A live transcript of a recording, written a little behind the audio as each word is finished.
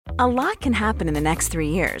A lot can happen in the next 3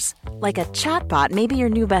 years. Like a chatbot may be your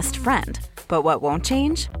new best friend. But what won't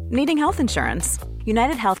change? Needing health insurance.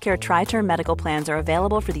 United Healthcare Tri-Term Medical Plans are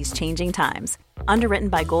available for these changing times. Underwritten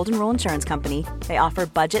by Golden Rule Insurance Company, they offer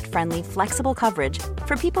budget-friendly, flexible coverage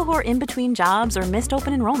for people who are in between jobs or missed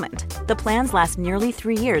open enrollment. The plans last nearly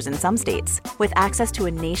 3 years in some states, with access to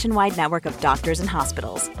a nationwide network of doctors and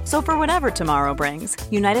hospitals. So for whatever tomorrow brings,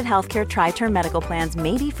 United Healthcare Tri-Term Medical Plans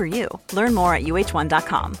may be for you. Learn more at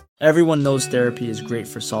uh1.com. Everyone knows therapy is great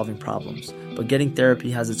for solving problems, but getting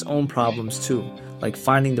therapy has its own problems too, like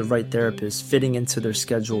finding the right therapist, fitting into their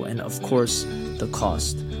schedule, and of course, the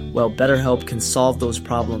cost. Well, BetterHelp can solve those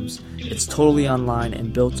problems. It's totally online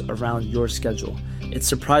and built around your schedule. It's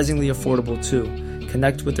surprisingly affordable too.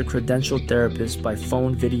 Connect with a credentialed therapist by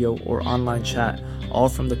phone, video, or online chat, all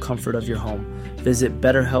from the comfort of your home. Visit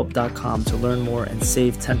BetterHelp.com to learn more and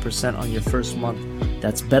save 10% on your first month.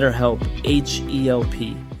 That's BetterHelp,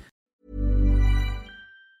 H-E-L-P.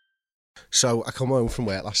 So I come home from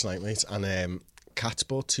work last night, mate, and Kat's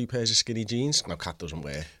bought 2 pairs of skinny jeans. No, Kat doesn't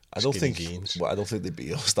wear jeans. Well, I don't think they'd be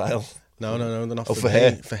your style. No, they're not. Oh, for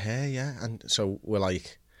hair? For hair, yeah. And so I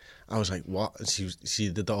was like, what? And she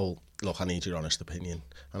did the whole, look, I need your honest opinion.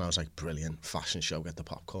 And I was like, brilliant, fashion show, get the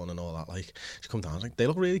popcorn and all that. Like, she come down, I was like, they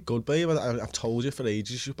look really good, babe. I've told you for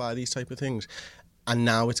ages you should buy these type of things. And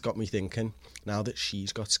now it's got me thinking, now that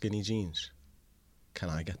she's got skinny jeans, can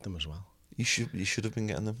I get them as well? You should have been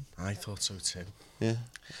getting them. I thought so too. Yeah.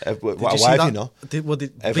 Why have you not? Did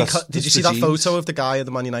you see that photo of the guy at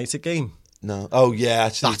the Man United game? No. Oh yeah,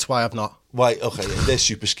 actually. That's why I've not. Why? Okay, yeah, they're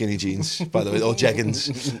super skinny jeans, by the way, or jeggings.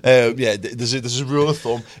 Yeah, there's a rule of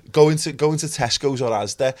thumb: go into Tesco's or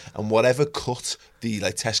Asda, and whatever cut the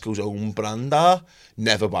Tesco's own brand are,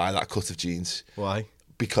 never buy that cut of jeans. Why?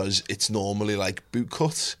 Because it's normally boot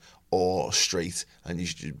cut or straight, and you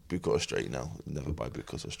should boot cut or straight now. Never buy boot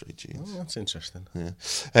cut or straight jeans. Oh, that's interesting. Yeah.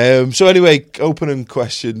 So anyway, opening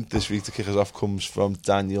question this week to kick us off comes from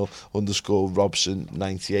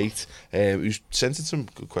Daniel_Robson98, who's sent in some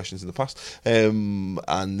good questions in the past, and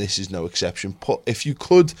this is no exception. If you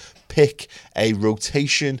could pick a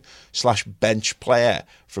rotation/bench player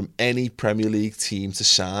from any Premier League team to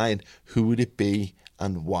sign, who would it be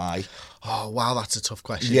and why? Oh wow, that's a tough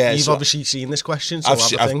question. Yeah, You've obviously seen this question, so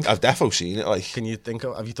I've definitely seen it. Can you think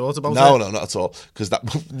of? Have you thought about it? No, not at all. Because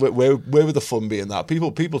where would the fun be in that?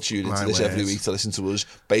 People tune into this every week to listen to us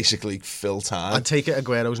basically fill time. I take it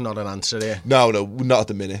Aguero's not an answer here. No, not at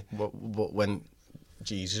the minute. But when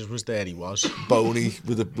Jesus was there, he was. Boney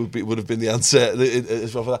would have been the answer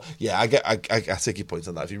as well for that. Yeah, I take your point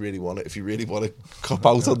on that. If you really want to cop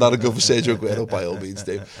out on that and go for Sergio Aguero, by all means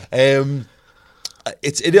do.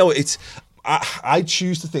 I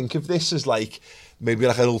choose to think of this as maybe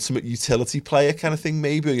an ultimate utility player kind of thing,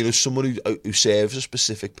 maybe, or someone who serves a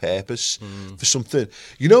specific purpose for something.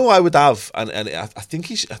 I would have, and I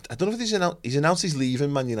think I don't know if he's announced he's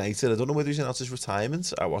leaving Man United. I don't know whether he's announced his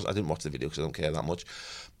retirement. I didn't watch the video because I don't care that much.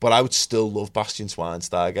 But I would still love Bastian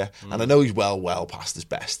Schweinsteiger, and I know he's well past his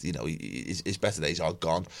best. His better days are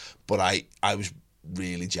gone. But I was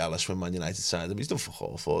really jealous when Man United signed him. He's done fuck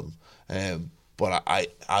all for them. But I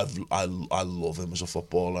love him as a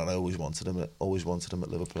footballer, and I always wanted him at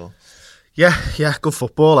Liverpool. Yeah, good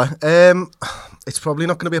footballer. It's probably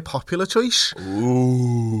not going to be a popular choice.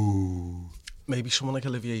 Ooh, maybe someone like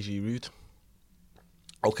Olivier Giroud.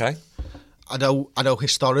 Okay. I know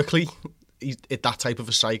historically that type of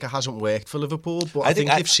a striker hasn't worked for Liverpool, but I think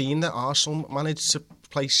they've seen that Arsenal managed to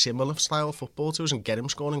play similar style football to us and get him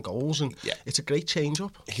scoring goals, and it's a great change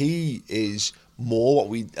up. He is more what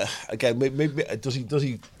we again. Maybe does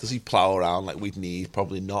he plough around like we'd need?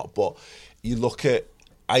 Probably not. But you look at,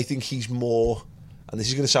 I think he's more, and this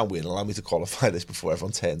is going to sound weird. Allow me to qualify this before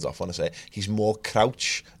everyone turns off when I say he's more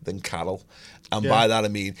Crouch than Carroll. And by that I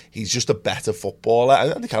mean he's just a better footballer.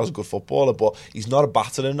 I think Carroll's a good footballer, but he's not a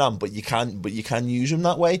battering ram. But you can use him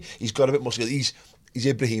that way. He's got a bit more skill. He's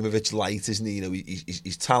Ibrahimovic light, isn't he?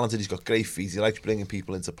 He's talented. He's got great feet. He likes bringing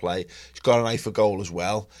people into play. He's got an eye for goal as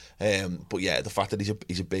well. But yeah, the fact that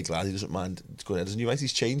he's a big lad, he doesn't mind going in. Doesn't he? Right?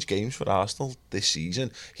 He's changed games for Arsenal this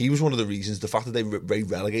season. He was one of the reasons. The fact that they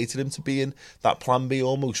relegated him to being that Plan B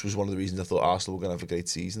almost was one of the reasons I thought Arsenal were going to have a great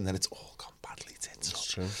season. Then it's all gone badly.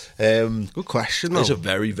 That's true. Good question, though. It's a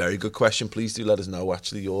very, very good question. Please do let us know,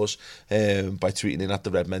 actually, yours, by tweeting in at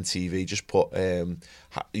the Redmen TV. Just put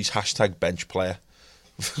his hashtag bench player.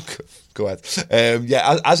 Go ahead.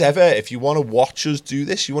 As ever, if you want to watch us do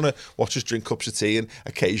this, you want to watch us drink cups of tea and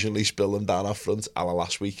occasionally spill them down our front, a la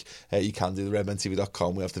last week, you can do the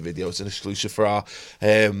redmentv.com. We have the video. It's an exclusive for our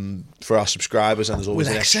subscribers, and there's always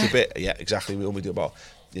an extra bit. Yeah, exactly. We only do about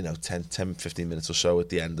 10, 15 minutes or so at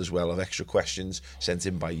the end as well of extra questions sent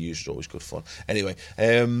in by you. It's always good fun. Anyway,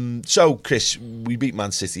 so Chris, we beat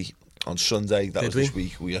Man City on Sunday. That was this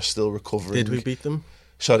week. We are still recovering. Did we beat them?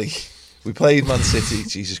 Sorry. We played Man City.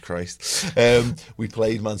 Jesus Christ. We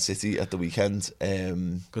played Man City at the weekend.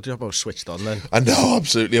 Good job I was switched on then. I know,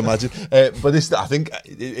 absolutely, imagine. But I think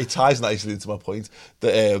it ties nicely into my point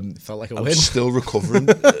that felt like a I'm win. still recovering.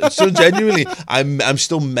 So genuinely, I'm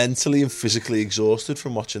still mentally and physically exhausted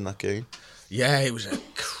from watching that game. Yeah, it was a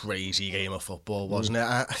crazy game of football, wasn't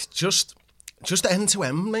it? Just end to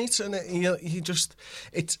end, mate, and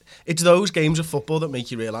it's those games of football that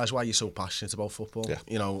make you realise why you're so passionate about football. Yeah.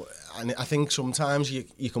 And I think sometimes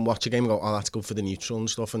you can watch a game and go, oh, that's good for the neutral and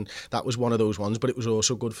stuff, and that was one of those ones, but it was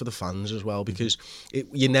also good for the fans as well, because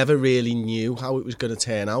you never really knew how it was going to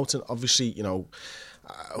turn out, and obviously,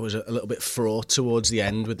 I was a little bit fraught towards the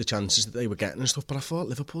end with the chances that they were getting and stuff, but I thought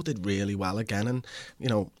Liverpool did really well again, and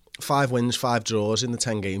 5 wins, 5 draws in the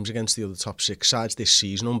 10 games against the other top 6 sides this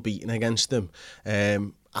season, unbeaten against them.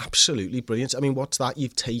 Absolutely brilliant. I mean, what's that?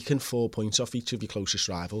 You've taken 4 points off each of your closest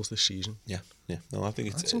rivals this season. Yeah. No, I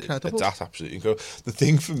think That's incredible. That's absolutely incredible. The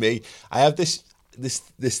thing for me, I have this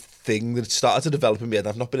thing that started to develop in me, and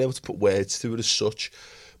I've not been able to put words to it as such.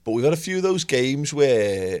 But we've got a few of those games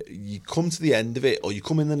where you come to the end of it, or you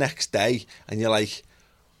come in the next day, and you're like,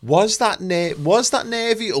 Was that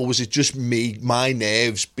nervy, or was it just my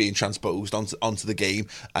nerves being transposed onto the game?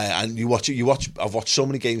 And you watch. I've watched so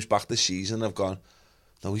many games back this season. I've gone,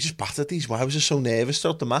 no, we just battered these. Why was I so nervous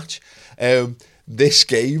throughout the match? This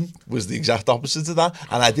game was the exact opposite of that.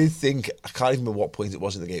 And I did think, I can't even remember what point it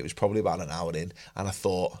was in the game. It was probably about an hour in, and I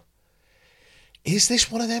thought, is this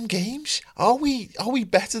one of them games? Are we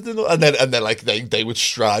better than? And then like they would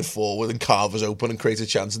stride forward and carve us open and create a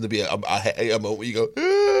chance, and there'd be a moment where you go,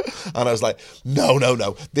 ah! And I was like, no.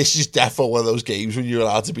 This is definitely one of those games when you're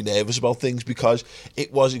allowed to be nervous about things, because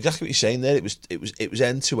it was exactly what you're saying there. It was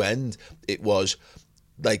end to end. It was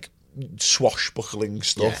like swashbuckling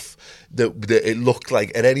stuff that it looked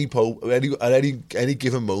like at any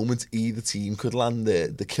given moment either team could land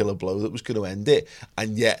the killer blow that was going to end it,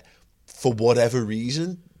 and yet, for whatever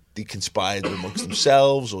reason, they conspired amongst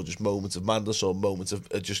themselves, or just moments of madness, or moments of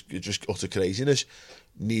just utter craziness.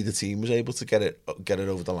 Neither team was able to get it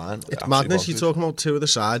over the line. It's madness. You're talking about two of the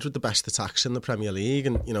sides with the best attacks in the Premier League,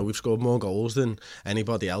 and we've scored more goals than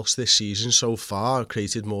anybody else this season so far.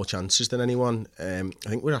 Created more chances than anyone. I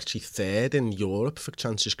think we're actually third in Europe for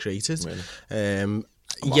chances created. Really?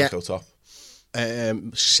 Monaco top.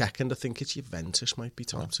 Second, I think it's Juventus might be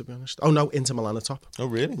top, to be honest. Oh no, Inter Milan are top. Oh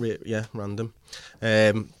really? Yeah, random.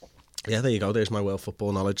 Yeah, there you go. There's my world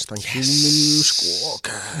football knowledge. Thank you, Squawk.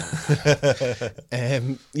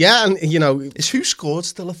 Yeah, and is who scored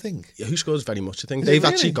still a thing? Yeah, who scored is very much a thing. They've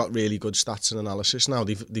actually got really good stats and analysis now.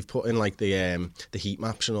 They've put in like the heat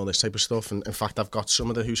maps and all this type of stuff. And in fact, I've got some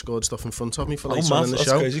of the who scored stuff in front of me for later on in the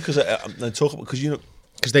show. That's crazy, because I talk about, because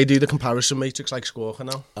because they do the comparison matrix like Squawker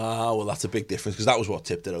now. Ah, well, that's a big difference, because that was what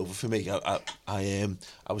tipped it over for me. I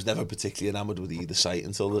was never particularly enamoured with either site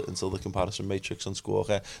until the comparison matrix on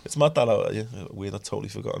Squawker. It's mad that we're not totally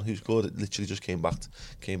forgotten who scored. It literally just came back to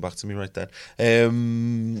me right then.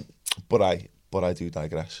 But I do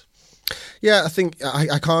digress. Yeah, I think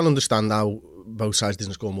I can't understand how both sides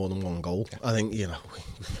didn't score more than one goal. I think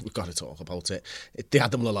we've got to talk about it. The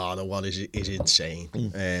Adam Lallana one is insane.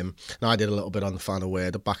 Now I did a little bit on the fan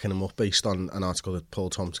aware, backing him up based on an article that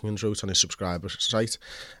Paul Tompkins wrote on his subscriber site.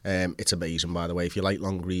 It's amazing, by the way. If you like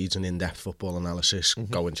long reads and in-depth football analysis,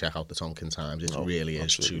 go and check out the Tonkin Times. It really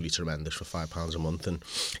is truly tremendous for £5 a month. And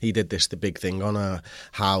he did the big thing on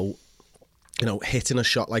how hitting a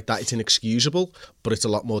shot like that, it's inexcusable, but it's a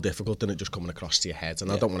lot more difficult than it just coming across to your head.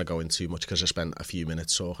 And I don't want to go in too much because I spent a few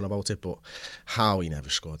minutes talking about it, but how he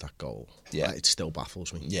never scored that goal, it still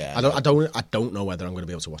baffles me. Yeah, I don't know whether I'm going to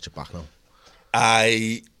be able to watch it back now.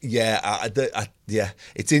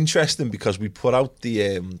 It's interesting because we put out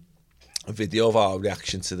the a video of our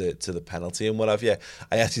reaction to the penalty and what have you.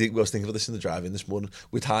 I actually think I was thinking of this in the drive-in this morning.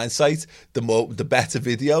 With hindsight, the better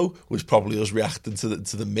video was probably us reacting to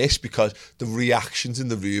the miss, because the reactions in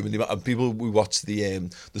the room and people we watched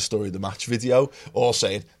the story of the match video all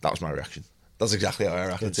saying that was my reaction. That's exactly how I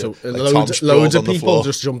reacted to it. Like loads of people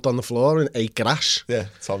just jumped on the floor and ate grass. Yeah,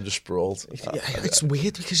 Tom just sprawled. It's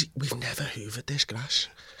weird because we've never hoovered this grass.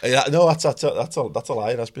 Yeah, no, that's a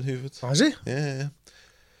lie. It has been hoovered. Has it? Yeah.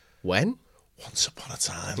 When? Once upon a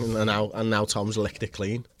time. And now Tom's licked it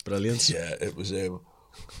clean. Brilliant. Yeah, it was a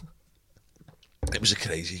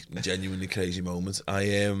genuinely crazy moment.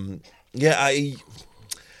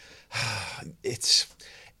 It's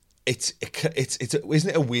isn't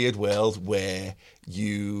it a weird world where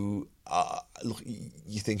you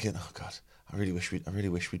you're thinking, oh God, I really wish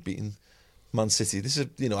we'd beaten Man City. This is,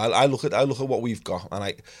 I look at what we've got,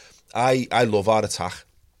 and I love our attack.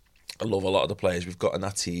 I love a lot of the players we've got in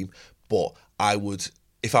that team, but I would,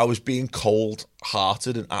 if I was being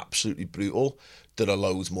cold-hearted and absolutely brutal, there are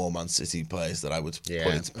loads more Man City players that I would put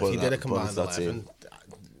into if you did a combined that 11, team.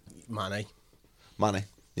 Mane,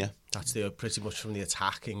 yeah. That's pretty much from the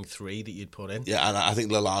attacking three that you'd put in. Yeah, and I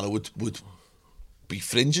think Lallana would be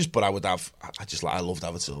fringes, but I love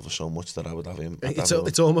David Silva so much that I would have him.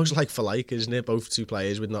 It's almost like for like, isn't it? Both two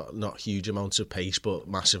players with not huge amounts of pace, but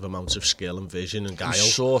massive amounts of skill and vision and guile. I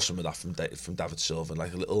saw some of that from David Silva,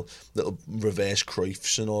 like a little reverse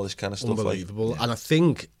Cruyffs and all this kind of stuff. Unbelievable. Like, yeah. And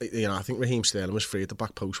I think Raheem Sterling was free at the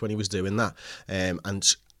back post when he was doing that,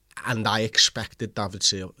 and I expected David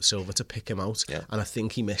Silva to pick him out, and I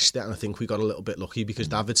think he missed it, and I think we got a little bit lucky because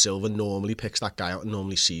David Silva normally picks that guy out and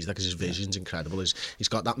normally sees that because his vision's incredible. He's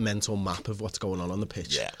got that mental map of what's going on the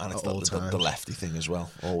pitch. Yeah, and it's the lefty thing as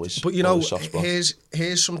well, always. But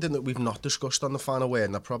here's something that we've not discussed on the final word,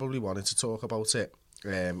 and I probably wanted to talk about it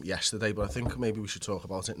yesterday, but I think maybe we should talk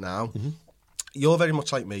about it now. Mm-hmm. You're very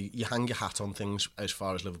much like me. You hang your hat on things as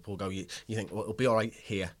far as Liverpool go. You think, well, it'll be all right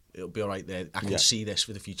here. It'll be all right there. I can see this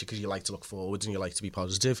for the future because you like to look forwards and you like to be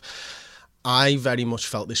positive. I very much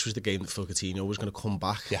felt this was the game that Phil Coutinho was going to come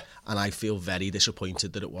back, and I feel very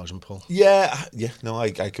disappointed that it wasn't, Paul. No, I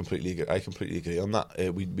completely agree. I completely agree on that.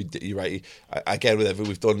 You're right. I get whatever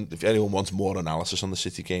we've done. If anyone wants more analysis on the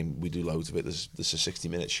City game, we do loads of it. There's a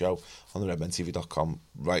 60-minute show on the redmentv.com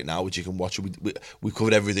right now, which you can watch. We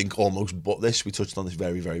covered everything almost, but this we touched on this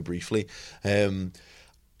very, very briefly.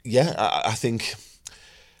 I think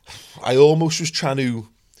I almost was trying to,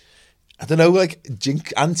 I don't know, like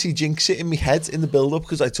anti-jinx it in my head in the build-up,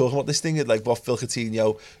 because I talk about this thing, like what Phil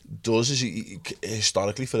Coutinho does is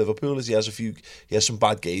historically for Liverpool is he has some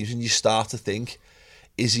bad games, and you start to think,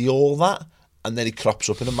 is he all that? And then he crops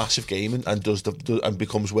up in a massive game and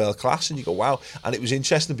becomes world class, and you go, wow. And it was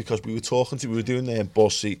interesting because we were doing the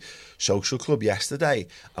Bossy Social Club yesterday,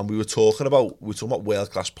 and we were talking about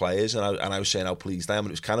world class players, and I was saying how pleased I am,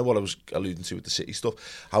 and it was kind of what I was alluding to with the City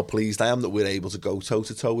stuff, how pleased I am that we're able to go toe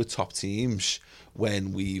to toe with top teams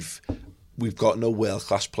when we've got no world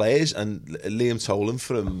class players. And Liam Tolan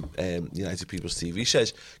from United People's TV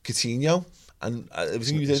says Coutinho. And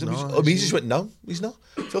everything he just went, no, he's not.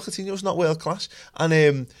 Phil Coutinho's not world class.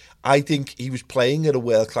 And I think he was playing at a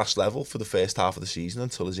world class level for the first half of the season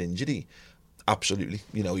until his injury. Absolutely,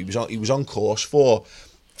 he was on course for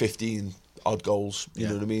 15 odd goals. You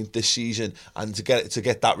know what I mean, this season, and to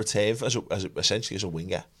get that return as essentially as a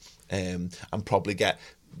winger, and probably get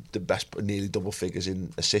the best, nearly double figures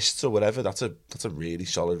in assists or whatever. That's a really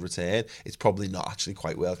solid return. It's probably not actually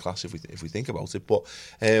quite world class if we think about it, but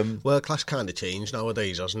world class kind of changed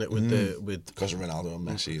nowadays, hasn't it? Because of Ronaldo and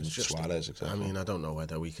Messi and Suarez, etc. I mean, I don't know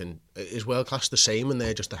whether we can. Is world class the same and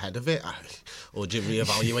they're just ahead of it, or do you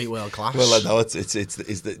reevaluate world class? Well, I know it's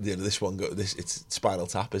this one it's Spinal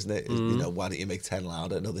Tap, isn't it? Why don't you make 10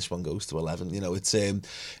 louder? No, this one goes to 11.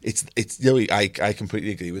 I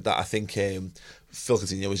completely agree with that. I think Phil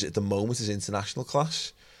Coutinho is at the moment his international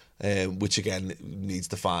class, which again needs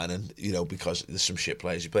defining, because there's some shit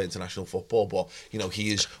players who play international football, but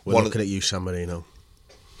he is. We're looking at you, San Marino.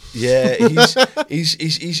 Yeah, he's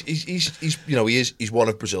one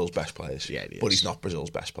of Brazil's best players. Yeah, but he's not Brazil's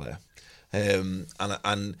best player, and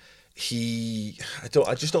I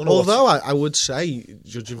just don't know. Although I would say,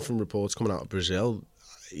 judging from reports coming out of Brazil,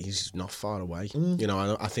 he's not far away.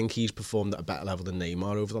 I think he's performed at a better level than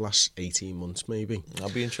Neymar over the last 18 months, maybe. I'll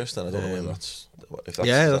be interested. I don't know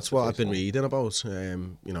that's what I've been reading about.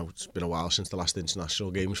 It's been a while since the last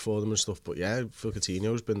international games for them and stuff, but Phil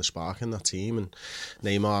Coutinho's been the spark in that team, and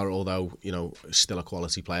Neymar, although still a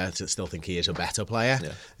quality player, I still think he is a better player.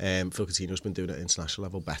 Phil Coutinho's been doing it at international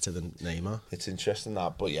level better than Neymar. It's interesting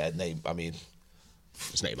that, but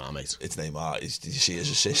it's Neymar, mate. It's Neymar. Did you see his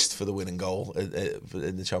assist for the winning goal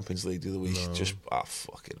in the Champions League the other week? No. Just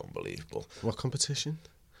fucking unbelievable. What competition?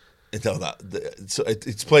 No,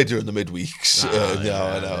 it's played during the midweeks. I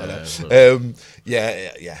know.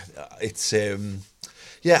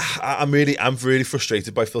 I'm really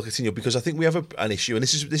frustrated by Phil Coutinho, because I think we have an issue, and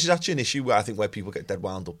this is actually an issue where I think where people get dead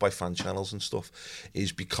wound up by fan channels and stuff,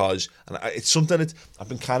 is because, and it's something that I've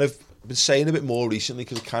been saying a bit more recently,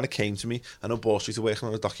 because it kind of came to me. I know Ball Street are working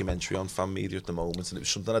on a documentary on fan media at the moment, and it was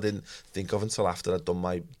something I didn't think of until after I'd done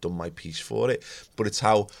my piece for it. But it's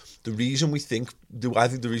how the reason I think the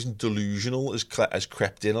reason delusional has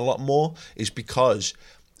crept in a lot more is because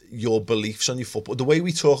your beliefs on your football, the way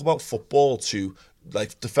we talk about football to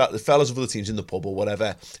like the fellas of other teams in the pub or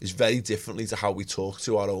whatever is very differently to how we talk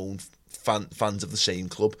to our own fans of the same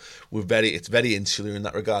club. It's very insular in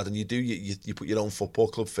that regard, and you put your own football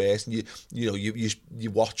club first, and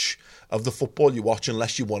you watch of the football you watch,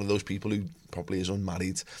 unless you're one of those people who probably is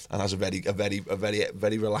unmarried and has a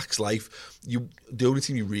very relaxed life. The only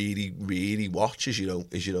team you really watch is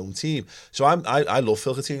your own team. So I love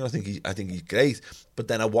Phil Coutinho. I think he's great. But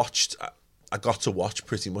then I got to watch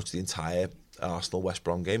pretty much the entire Arsenal West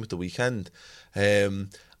Brom game at the weekend.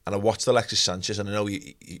 And I watched Alexis Sanchez, and I know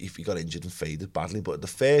he got injured and faded badly, but the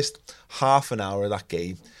first half an hour of that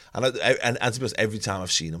game, and to be honest, every time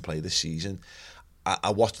I've seen him play this season, I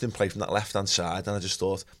watched him play from that left-hand side, and I just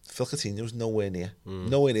thought, Phil Coutinho was nowhere near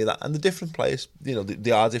that. And the different players,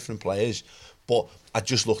 they are different players, but I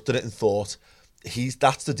just looked at it and thought,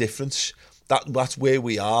 that's the difference. That's where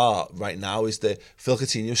we are right now, is that Phil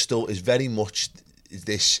Coutinho still is very much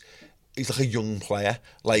this... He's like a young player,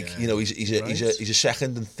 he's a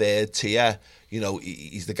second and third tier.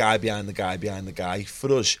 He's the guy behind the guy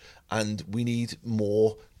for us, and we need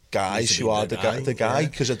more guys who are the guy.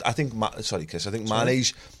 Because I think Chris, I think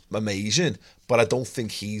Mane's amazing, but I don't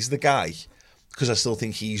think he's the guy, because I still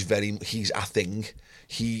think he's a thing.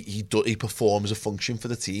 He performs a function for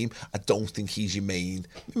the team. I don't think he's your main.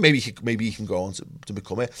 Maybe he can go on to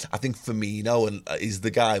become it. I think Firmino is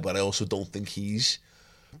the guy, but I also don't think he's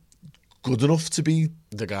good enough to be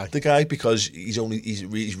the guy, because he's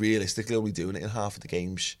realistically only doing it in half of the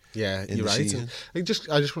games. Yeah, you're right. And I just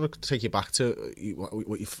want to take you back to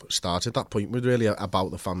what you started that point with, really,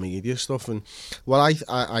 about the fan media stuff. And what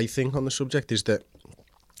I think on the subject is that,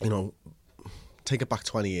 take it back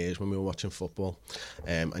 20 years when we were watching football,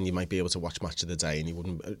 and you might be able to watch Match of the Day, and you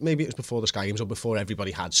wouldn't. Maybe it was before the Sky Games or before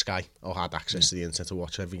everybody had Sky or had access to the internet to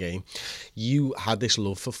watch every game. You had this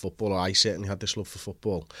love for football, or I certainly had this love for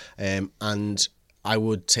football, and I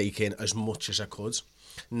would take in as much as I could.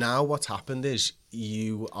 Now what's happened is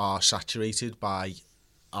you are saturated by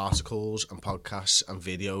articles and podcasts and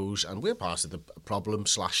videos, and we're part of the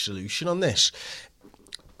problem/solution on this,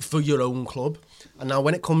 for your own club. And now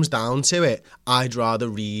when it comes down to it, I'd rather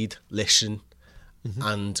read, listen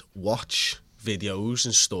and watch videos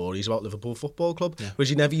and stories about Liverpool Football Club,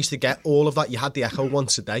 whereas you never used to get all of that. You had the Echo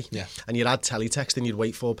once a day, and you'd add teletext, and you'd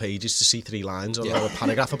wait 4 pages to see 3 lines or a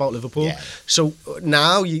paragraph about Liverpool. So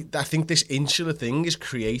now I think this insular thing is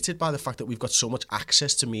created by the fact that we've got so much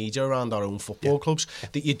access to media around our own football clubs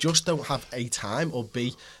that you just don't have A, time, or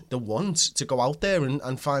B, the want to go out there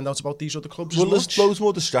and find out about these other clubs. Well, there's loads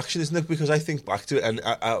more distraction, isn't it? Because I think back to it, and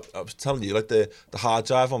I was telling you, like the hard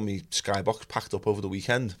drive on my Skybox packed up over the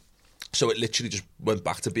weekend. So it literally just went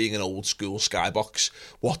back to being an old school Skybox.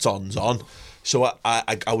 What's on's on. So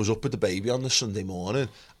I was up with the baby on the Sunday morning,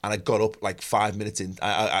 and I got up like 5 minutes in.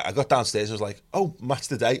 I got downstairs and I was like, oh, Match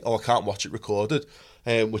the Day. Oh, I can't watch it recorded,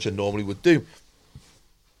 which I normally would do.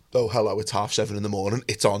 Oh, hello, it's 7:30 in the morning.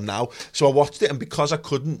 It's on now. So I watched it, and because I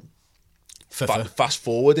couldn't fast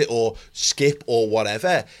forward it or skip or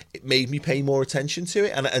whatever, it made me pay more attention to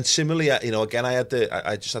it. And similarly, again, I had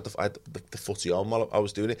the footy on while I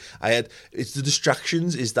was doing it. It's the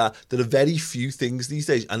distractions, is that there are very few things these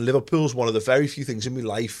days, and Liverpool's one of the very few things in my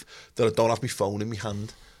life that I don't have my phone in my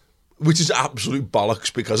hand, which is absolute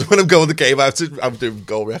bollocks, because when I'm going to the game, I'm doing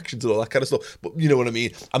goal reactions and all that kind of stuff. But you know what I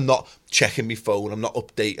mean? I'm not checking my phone. I'm not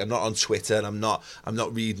updating. I'm not on Twitter. And I'm not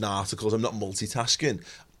reading articles. I'm not multitasking.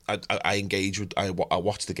 I engage with. I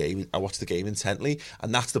watch the game. I watch the game intently,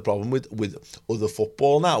 and that's the problem with other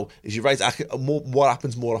football now. Is you're right. What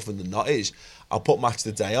happens more often than not is I'll put Match of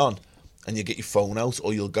the Day on, and you get your phone out,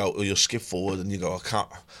 or you'll skip forward, and you go,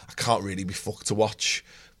 I can't really be fucked to watch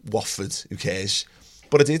Watford. Who cares?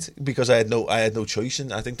 But I did, because I had no choice,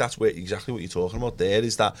 and I think that's where exactly what you're talking about there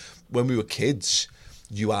is that when we were kids,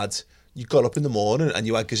 you got up in the morning and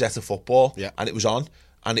you had Gazette of Football, and it was on.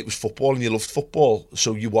 And it was football, and you loved football,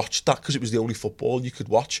 so you watched that because it was the only football you could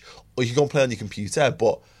watch. Or you could go and play on your computer,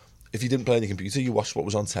 but if you didn't play on your computer, you watched what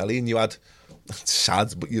was on telly, and you had,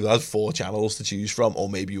 sad, but you had 4 channels to choose from, or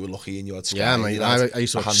maybe you were lucky and you had Sky. Yeah, I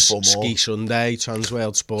used to watch Ski Sunday,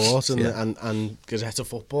 Transworld Sport, and Gazette of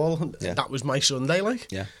Football. That was my Sunday,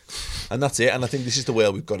 like. Yeah, and that's it. And I think this is the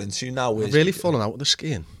world we've got into now. I've really fallen out with the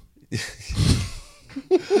skiing.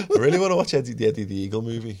 I really want to watch Eddie the Eagle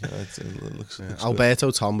movie. It looks Alberto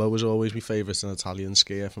Tomba was always my favourite, an Italian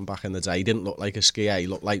skier from back in the day. He didn't look like a skier, he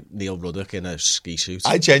looked like Neil Ruddock in a ski suit.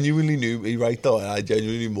 I genuinely knew, you're right though, I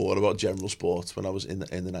genuinely knew more about general sports when I was in the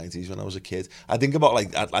 90s, when I was a kid. I think about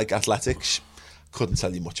like athletics. Couldn't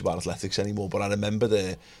tell you much about athletics anymore, but I remember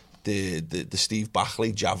the the Steve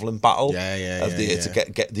Backley javelin battle. To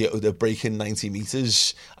get the breaking 90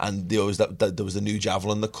 meters, and there was the new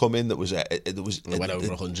javelin that come in that was it went over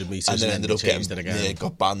 100 meters and then ended up getting it again. Yeah,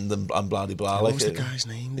 got banned and blah blah blah. What was the guy's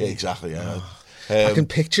name? Yeah, exactly. Yeah. I can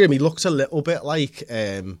picture him. He looks a little bit like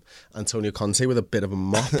Antonio Conte with a bit of a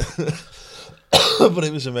mop. But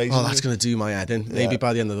it was amazing. Oh, that's going to do my head in. Maybe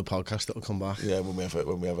by the end of the podcast it'll come back. Yeah, when we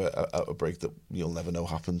have a break that you'll never know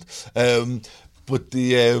happened. But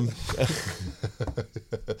the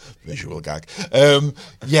visual gag.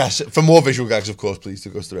 Yes, for more visual gags, of course, please do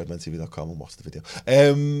go to redmentv.com and watch the video.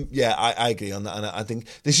 I agree on that, and I think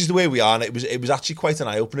this is the way we are. And it was actually quite an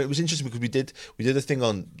eye opener. It was interesting because we did a thing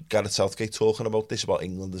on Gareth Southgate talking about this, about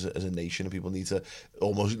England as a nation, and people need to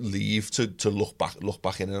almost leave to look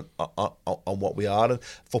back in on what we are. And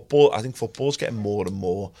football, I think football's getting more and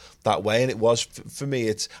more that way. And it was for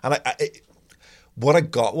me. What I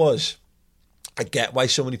got was, I get why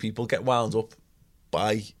so many people get wound up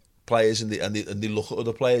by players and they look at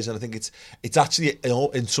other players, and I think it's actually,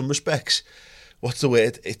 in some respects, what's the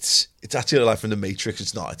word? It's actually like from the Matrix.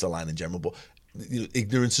 It's not. It's a line in general, but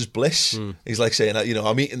ignorance is bliss. He's like saying,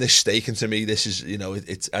 I'm eating this steak, and to me, this is,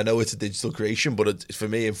 I know it's a digital creation, but for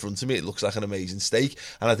me, in front of me, it looks like an amazing steak.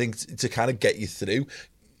 And I think to kind of get you through,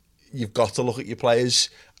 you've got to look at your players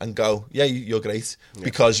and go, yeah, you're great. Yeah.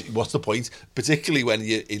 Because what's the point? Particularly when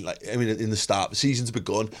in the start, the season's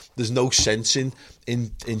begun, there's no sense in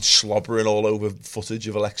slobbering all over footage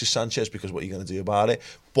of Alexis Sanchez, because what are you going to do about it?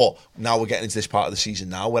 But now we're getting into this part of the season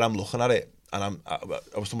now where I'm looking at it, and I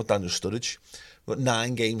was talking about Daniel Sturridge. We've got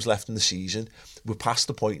 9 games left in the season. We're past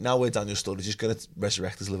the point now where Daniel Sturridge is going to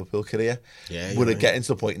resurrect his Liverpool career. Yeah, we're getting to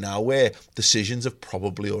the point now where decisions have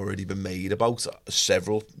probably already been made about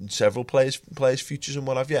several players' futures and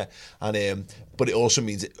what have you. And but it also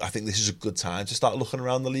means I think this is a good time to start looking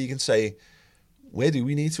around the league and say, where do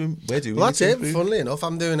we need to? That's it. Funnily enough,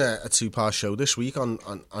 I'm doing a 2-part show this week on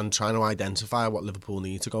trying to identify what Liverpool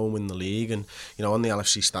need to go and win the league. And on the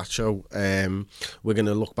LFC Stat Show, we're going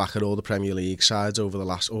to look back at all the Premier League sides over the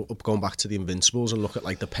last, going back to the Invincibles, and look at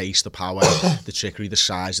like the pace, the power, the trickery, the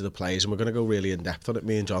size of the players. And we're going to go really in depth on it,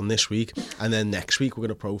 me and John, this week. And then next week we're going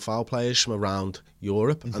to profile players from around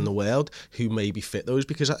Europe and the world who maybe fit those.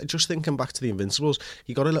 Because just thinking back to the Invincibles,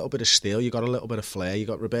 you got a little bit of steel, you got a little bit of flair, you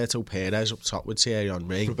got Roberto Perez up top with Thierry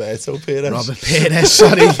Henry. Robert Perez,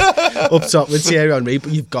 sorry. Up top with Thierry Henry,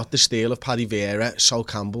 but you've got the steel of Paddy Vieira, Sol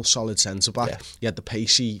Campbell, solid centre-back. Yeah. You had the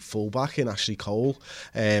pacey full-back in Ashley Cole.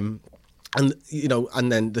 And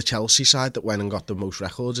then the Chelsea side that went and got the most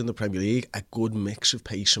records in the Premier League, a good mix of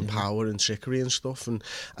pace and power and trickery and stuff. And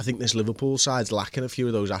I think this Liverpool side's lacking a few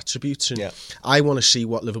of those attributes. And I want to see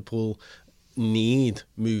what Liverpool need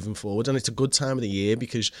moving forward, and it's a good time of the year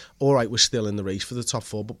because all right, we're still in the race for the top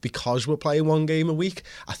 4, but because we're playing 1 game a week,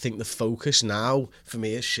 I think the focus now for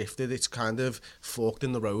me has shifted. It's kind of forked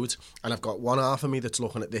in the road, and I've got one half of me that's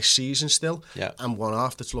looking at this season still, and one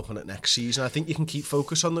half that's looking at next season. I think you can keep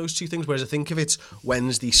focus on those two things, whereas I think if it's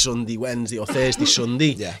Wednesday, or Thursday,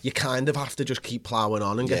 Sunday, you kind of have to just keep ploughing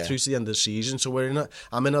on and get through to the end of the season. So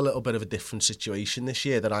I'm in a little bit of a different situation this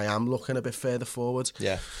year, that I am looking a bit further forward.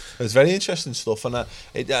 Yeah, it's very interesting stuff, and I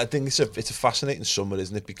think it's a fascinating summer,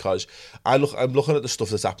 isn't it? Because I'm looking at the stuff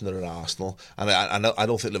that's happening at Arsenal, and I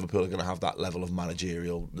don't think Liverpool are going to have that level of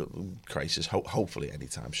managerial crisis, hopefully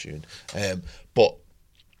anytime soon. But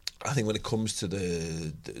I think when it comes to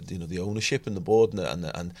the ownership and the board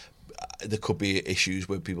and there could be issues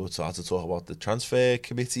where people start to talk about the transfer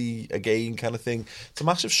committee again, kind of thing. It's a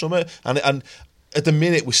massive summer, and at the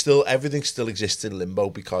minute everything still exists in limbo,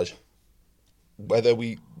 because whether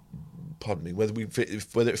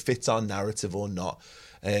it fits our narrative or not,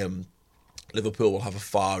 Liverpool will have a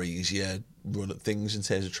far easier run at things in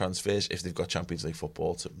terms of transfers if they've got Champions League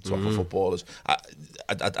football to offer footballers.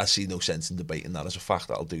 I see no sense in debating that as a fact.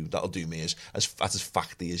 That'll do me as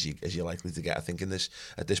facty as you're likely to get, I think,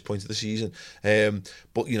 at this point of the season.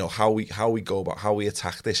 But how we go about, how we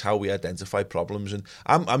attack this, how we identify problems, and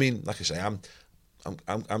I'm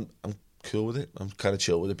cool with it. I'm kind of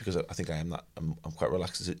chill with it, because I think I am that. I'm quite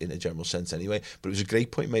relaxed in a general sense anyway. But it was a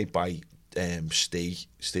great point made by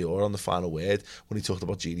Steor on the final word when he talked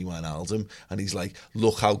about Gini Wijnaldum, and he's like,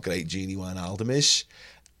 look how great Gini Wijnaldum is.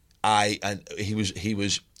 And he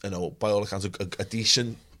was by all accounts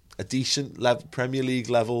a decent level, Premier League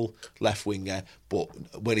level left winger, but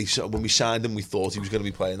when we signed him, we thought he was going to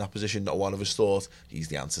be playing that position. Not one of us thought he's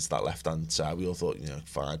the answer to that left hand side. We all thought,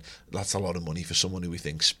 fine, that's a lot of money for someone who we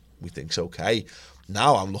think's okay.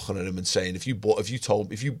 Now I'm looking at him and saying, if you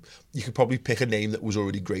could probably pick a name that was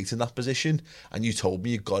already great in that position, and you told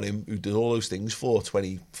me you got him who did all those things for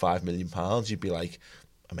 £25 million, you'd be like,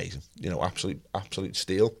 amazing. Absolute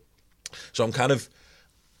steal. So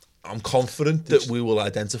I'm confident that we will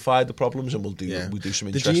identify the problems and we'll do some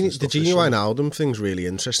interesting stuff. The Gini Wijnaldum thing's really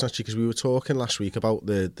interesting actually, because we were talking last week about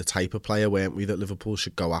the type of player, weren't we, that Liverpool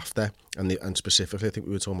should go after, and specifically I think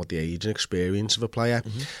we were talking about the age and experience of a player.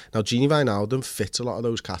 Now Gini Wijnaldum fits a lot of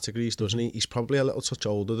those categories, doesn't he? He's probably a little touch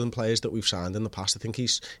older than players that we've signed in the past. I think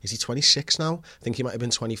is he 26 now? I think he might have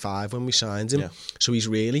been 25 when we signed him. So he's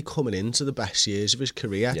really coming into the best years of his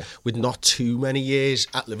career with not too many years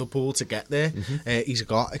at Liverpool to get there. He's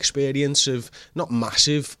got experience of not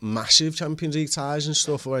massive Champions League ties and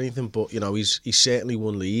stuff or anything, but he's certainly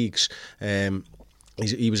won leagues.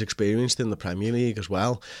 He was experienced in the Premier League as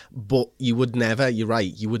well, but you're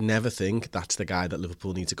right, you would never think that's the guy that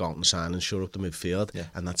Liverpool need to go out and sign and shore up the midfield,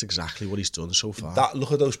 and that's exactly what he's done so far.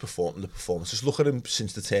 Look at those performances, look at him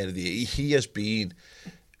since the turn of the year. He has been,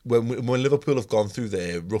 when Liverpool have gone through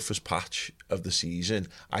their roughest patch of the season,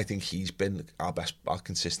 I think he's been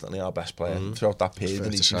consistently our best player throughout that period,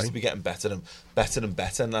 and he seems to be getting better and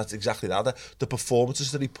better, and that's exactly that. The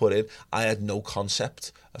performances that he put in, I had no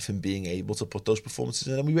concept of him being able to put those performances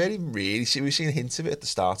in, and we weren't really see. We've seen hints of it at the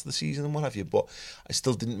start of the season and what have you, but it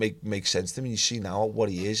still didn't make sense to me. You see now what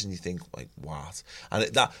he is, and you think like, what? And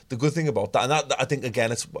the good thing about that, and that I think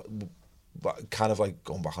again, it's kind of like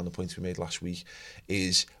going back on the points we made last week,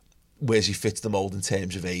 is whereas he fits the mould in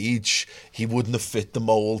terms of age, he wouldn't have fit the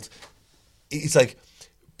mould. It's like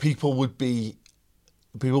people would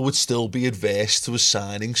still be adverse to us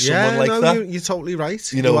signing someone like that. You're totally right.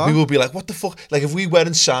 People would be like, what the fuck? Like if we went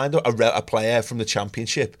and signed a player from the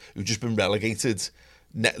Championship who'd just been relegated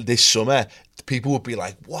this summer, people would be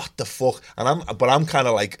like, what the fuck? And I'm kind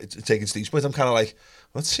of like, taking Steve's point, I'm kind of like,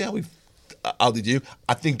 let's see how did you?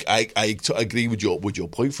 I think I agree with your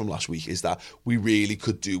point from last week, is that we really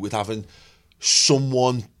could do with having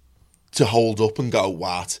someone to hold up and go,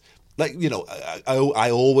 what? Like, I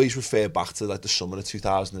always refer back to like the summer of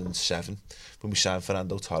 2007 when we signed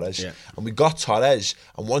Fernando Torres, and we got Torres,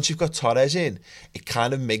 and once you've got Torres in, it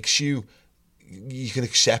kind of makes you can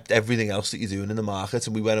accept everything else that you're doing in the market.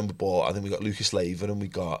 And we went and we bought, I think we got Lucas Leiva and we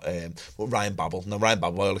got Ryan Babel. Now Ryan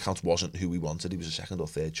Babel, by all accounts, wasn't who we wanted. He was a second or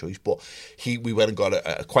third choice, but we went and got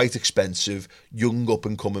a quite expensive young up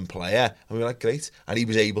and coming player, and we were like, great. And he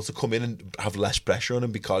was able to come in and have less pressure on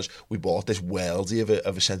him because we bought this worldie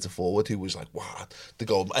of a centre forward who was like, wow, the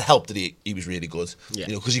goal. It helped that he was really good,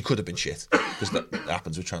 because he could have been shit, because that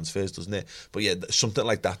happens with transfers, doesn't it? But yeah, something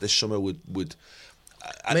like that this summer would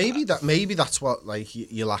maybe that's what like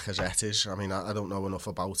your Lacazette is. I mean, I don't know enough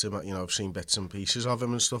about him. I've seen bits and pieces of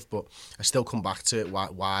him and stuff, but I still come back to it.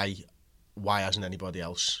 Why hasn't anybody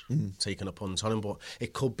else taken a punt on him? But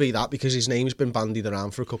it could be that because his name's been bandied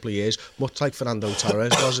around for a couple of years, much like Fernando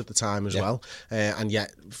Torres was at the time as well. And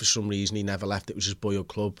yet, for some reason, he never left. It was his boyhood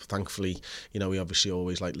club. Thankfully, he obviously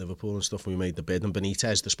always liked Liverpool and stuff. We made the bid, and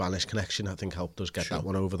Benitez, the Spanish connection, I think helped us get that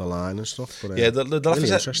one over the line and stuff. But, the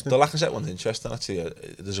Lacazette one's interesting actually.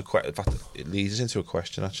 There's in fact, it leads us into a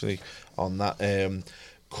question actually on that.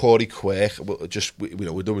 Corey Quirk, we're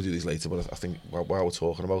going to do these later, but I think while we're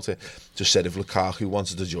talking about it, just said if Lukaku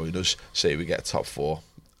wanted to join us, say we get top four,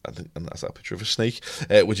 I think, and that's that picture of a snake,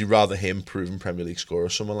 would you rather him, proven Premier League scorer, or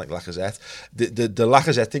someone like Lacazette? The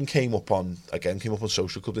Lacazette thing came up on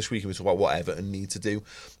Social Club this week, and we talked about what Everton need to do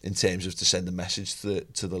in terms of to send a message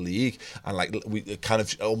to the league, and like we kind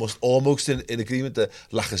of almost in agreement that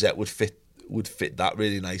Lacazette would fit that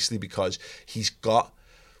really nicely, because he's got,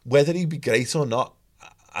 whether he'd be great or not,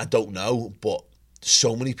 I don't know, but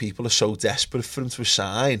so many people are so desperate for him to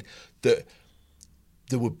sign that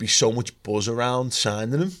there would be so much buzz around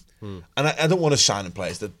signing him. And I don't want to sign in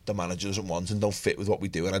players that the manager doesn't want and don't fit with what we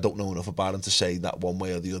do, and I don't know enough about him to say that one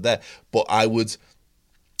way or the other. But I would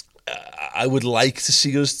like to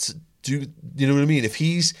see us do, you know what I mean? If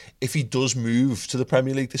he does move to the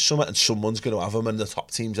Premier League this summer and someone's going to have him and the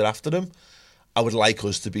top teams are after him, I would like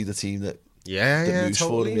us to be the team that moves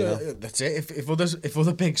totally. For him, That's it. If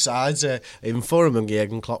other big sides are in for him and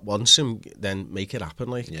Jurgen Klopp wants him, then make it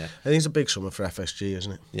happen. I think it's a big summer for FSG,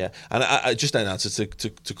 isn't it? Yeah. And I just then answer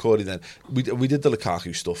to Corey. Then we did the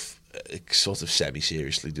Lukaku stuff sort of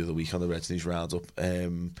semi-seriously the other week on the Reds News Roundup,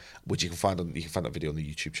 which you can find that video on the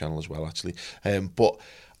YouTube channel as well, actually. But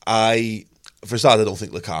for a start, I don't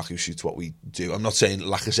think Lukaku suits what we do. I'm not saying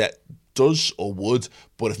Lacazette does or would,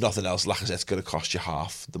 but if nothing else, Lacazette's going to cost you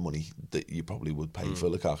half the money that you probably would pay for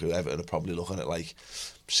Lukaku. Everton are probably looking at like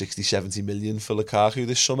 60-70 million for Lukaku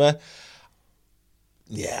this summer.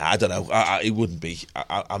 Yeah, I don't know. It wouldn't be.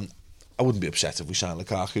 I wouldn't be upset if we signed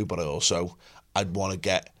Lukaku, but I'd want to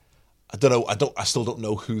get I don't know. I still don't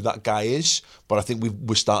know who that guy is, but I think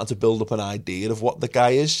we're starting to build up an idea of what the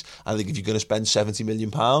guy is. I think if you're going to spend £70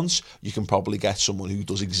 million, you can probably get someone who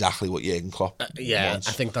does exactly what Jurgen Klopp wants.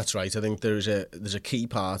 I think that's right. I think there's a key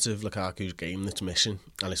part of Lukaku's game that's missing,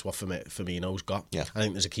 and it's what Firmino's got. Yeah. I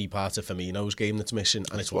think there's a key part of Firmino's game that's missing,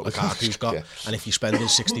 and it's what Lukaku's got. Yeah. And if you're spending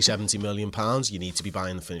 £60-70 million, you need to be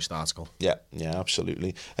buying the finished article. Yeah,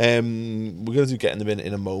 absolutely. We're going to do Get in the Bin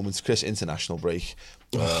in a moment. Chris, international break.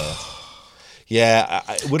 Yeah,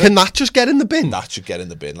 can that just get in the bin? That should get in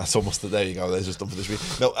the bin. That's almost there. You go. There's just done for this week.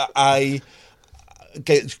 No,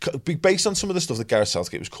 based on some of the stuff that Gareth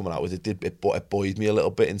Southgate was coming out with, it buoyed me a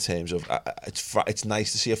little bit in terms of it's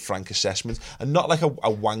nice to see a frank assessment, and not like a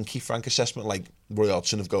wanky frank assessment like Roy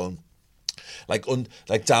Hodgson of going like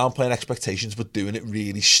downplaying expectations but doing it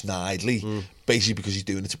really snidely, basically because he's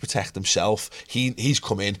doing it to protect himself. He's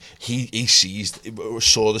come in, he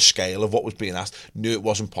saw the scale of what was being asked, knew it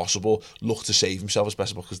wasn't possible, looked to save himself as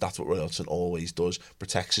best as possible, because that's what Roy Hodgson always does,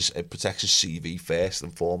 protects his CV first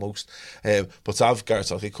and foremost. But to have Gareth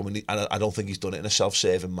Southgate come in, and I don't think he's done it in a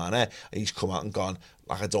self-serving manner, he's come out and gone,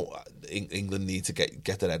 like, England need to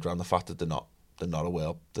get their head around the fact that they're not a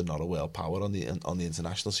world power on the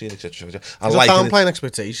international scene, etc. I like downplaying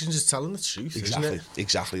expectations. It's telling the truth, exactly, isn't it?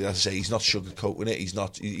 Exactly. As I say, he's not sugarcoating it. He's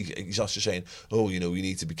not just saying, "Oh, we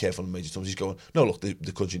need to be careful in major terms." He's going, "No, look, the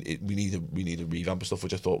country, we need a revamp of stuff,"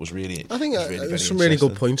 which I thought was really. I think there's some really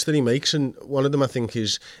good points that he makes, and one of them I think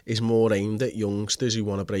is more aimed at youngsters who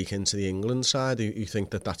want to break into the England side, who think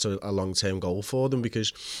that that's a long-term goal for them,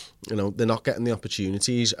 because they're not getting the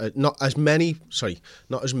opportunities. Not as many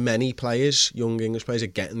players, young English players, are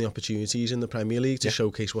getting the opportunities in the Premier League to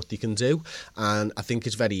showcase what they can do, and I think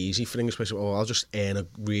it's very easy for English players. I'll just earn a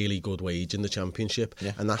really good wage in the Championship,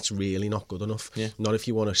 and that's really not good enough. Not if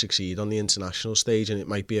you want to succeed on the international stage, and it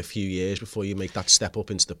might be a few years before you make that step up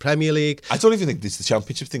into the Premier League. I don't even think it's the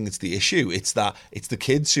Championship thing that's the issue. It's the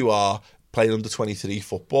kids who are playing under 23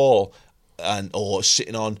 football or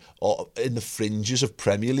sitting on or in the fringes of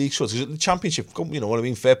Premier League. So the Championship, you know what I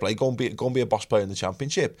mean? Fair play, go and be a boss player in the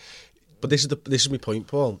Championship. But this is my point,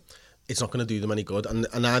 Paul. It's not going to do them any good, and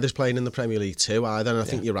neither's playing in the Premier League too either. And I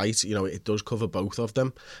think you're right. It does cover both of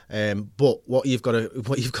them. But what you've got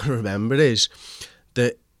to remember is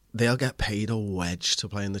that they'll get paid a wedge to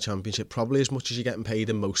play in the Championship, probably as much as you're getting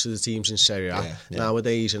paid in most of the teams in Serie A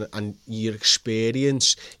nowadays, and your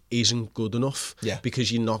experience isn't good enough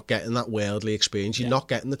because you're not getting that worldly experience. You're not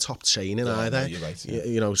getting the top training either. You're right,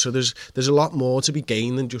 so there's a lot more to be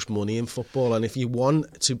gained than just money in football. And if you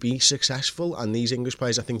want to be successful, and these English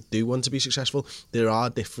players I think do want to be successful, there are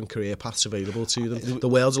different career paths available to them. The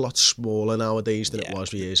world's a lot smaller nowadays than it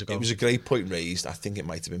was years ago. It was a great point raised. I think it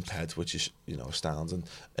might have been Ped, which is astounding.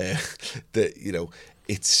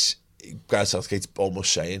 It's Gareth Southgate's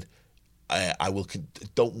almost saying, I will.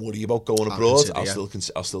 Don't worry about going abroad.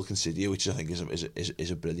 I'll still consider you, which I think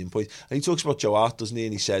is a brilliant point. And he talks about Joe Hart, doesn't he?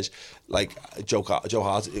 And he says, like, Joe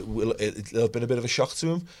Hart, it'll have been a bit of a shock to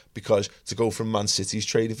him, because to go from Man City's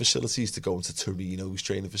training facilities to going to Torino's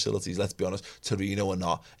training facilities, let's be honest, Torino are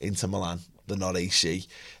not Inter Milan, they're not AC.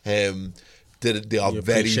 They are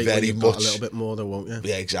very, very much a little bit more, though, won't you?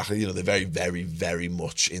 Yeah, exactly. They're very, very, very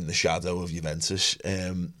much in the shadow of Juventus.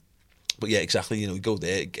 But yeah, exactly. You go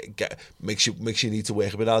there, makes you need to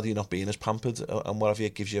work a bit harder. You're not being as pampered and whatever.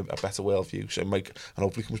 It gives you a better worldview. So and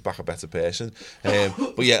hopefully comes back a better person.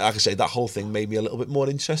 But yeah, like I say, that whole thing made me a little bit more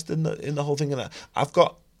interested in the whole thing. And I've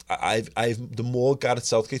the more Gareth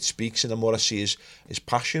Southgate speaks and the more I see his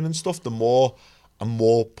passion and stuff, the more I'm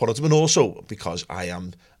more put onto him. And also because I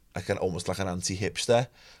am almost like an anti-hipster.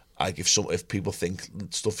 If people think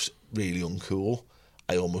stuff's really uncool,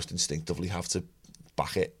 I almost instinctively have to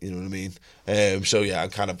back it, you know what I mean? So yeah,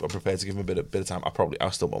 I'm prepared to give him a bit of time. I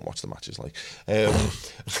still won't watch the matches, like,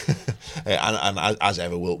 and as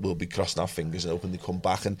ever, we'll be crossing our fingers and hoping they come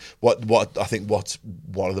back. And what I think what's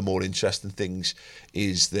one of the more interesting things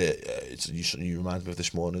is that you remind me of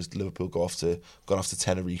this morning, is Liverpool gone off to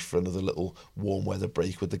Tenerife for another little warm weather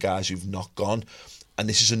break with the guys who've not gone, and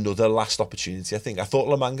this is another last opportunity. I thought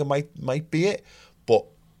La Manga might be it, but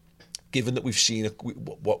given that we've seen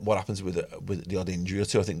what happens with the odd injury or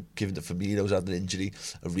two, I think given that Firmino's had an injury,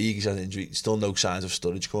 Origi's had an injury, still no signs of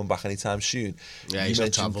Sturridge coming back anytime soon. Yeah, he's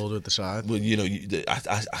not travelled with the side. Well,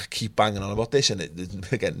 I keep banging on about this, and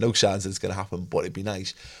again, no signs that it's going to happen, but it'd be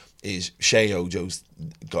nice. Is Shea Ojo's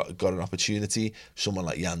got an opportunity. Someone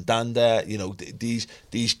like Jan Dander, these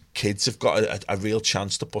kids have got a real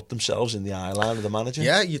chance to put themselves in the eye line of the manager.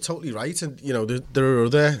 Yeah, you're totally right, and there are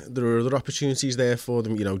other opportunities there for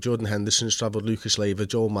them. Jordan Henderson's travelled, Lucas Leiva,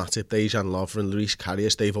 Joel Matip, Dejan Lovren, Luis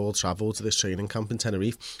Karius. They've all travelled to this training camp in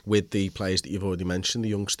Tenerife with the players that you've already mentioned, the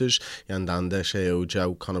youngsters, Jan Dander, Shea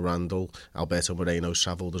Ojo, Conor Randall, Alberto Moreno's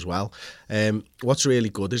travelled as well. What's really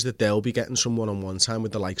good is that they'll be getting some one-on-one time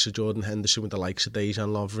with the likes of Jordan Henderson, with the likes of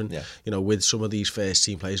Dejan Lovren, with some of these first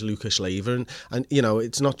team players, Lucas Leiva, and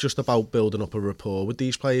it's not just about building up a rapport with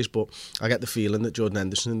these players, but I get the feeling that Jordan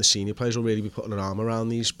Henderson and the senior players will really be putting an arm around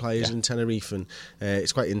these players in Tenerife, and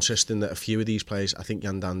it's quite interesting that a few of these players, I think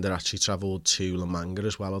Jan Dander actually travelled to La Manga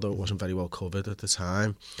as well, although it wasn't very well covered at the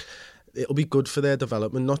time. It'll be good for their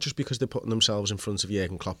development, not just because they're putting themselves in front of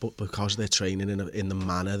Jurgen Klopp, but because they're training in the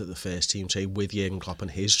manner that the first team train, with Jurgen Klopp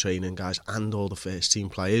and his training guys and all the first team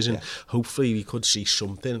players, and hopefully we could see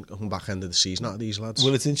something on the back end of the season out of these lads.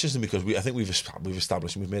 Well, it's interesting because I think we've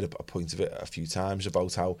established, and we've made a point of it a few times,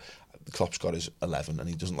 about how Klopp's got his 11 and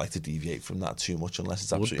he doesn't like to deviate from that too much unless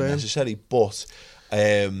it's absolutely necessary. But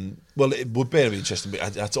well, it would be interesting. I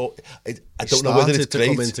don't know whether it's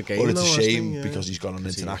great or it's a shame because he's gone on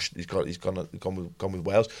international. He's gone with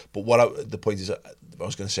Wales. But the point is, I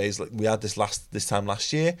was going to say is, like, we had this time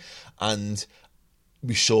last year, and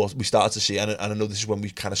we started to see, and I know this is when we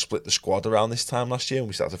kind of split the squad around this time last year, and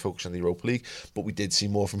we started to focus on the Europa League. But we did see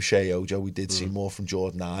more from Shea Ojo. We did see more from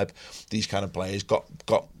Jordan Ibe. These kind of players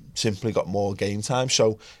simply got more game time.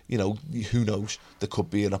 So who knows? There could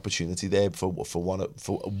be an opportunity there for one of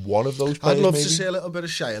those players. I'd love maybe to see a little bit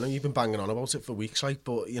of Shea. I know you've been banging on about it for weeks,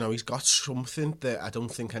 but he's got something that I don't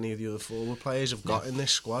think any of the other forward players have got in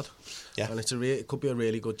this squad. Yeah, and it could be a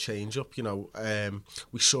really good change up.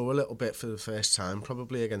 We saw a little bit for the first time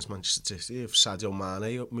probably against Manchester City of Sadio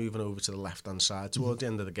Mane moving over to the left hand side toward the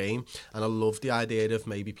end of the game, and I love the idea of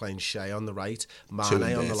maybe playing Shea on the right,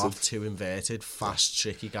 Mane on the left, two inverted, fast,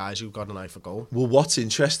 tricky guys who've got an eye for goal. Well, what's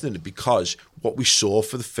interesting, because what we saw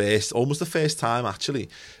for almost the first time actually,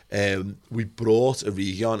 we brought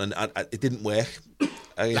Origi on, and it didn't work.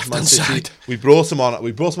 Man City. We brought him on at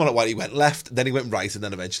white. He went left, then he went right, and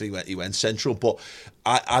then eventually he went central. But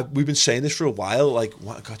we've been saying this for a while. Like,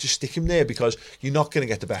 God, just stick him there, because you're not going to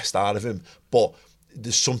get the best out of him. But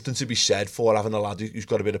there's something to be said for having a lad who's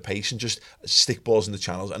got a bit of patience, just stick balls in the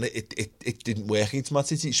channels, and it didn't work against Man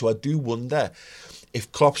City. So I do wonder if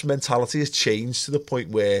Klopp's mentality has changed to the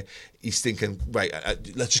point where he's thinking, right,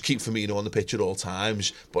 let's just keep Firmino on the pitch at all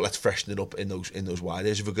times, but let's freshen it up in those wide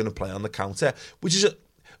areas if we're going to play on the counter, which is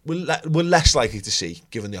we're less likely to see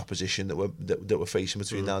given the opposition that we're facing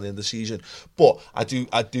between now and the end of the season. But I've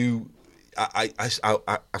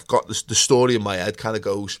got the story in my head kind of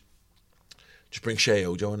goes, just bring Shea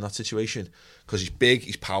Ojo in that situation, because he's big,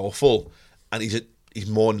 he's powerful, and he's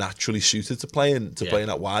more naturally suited to playing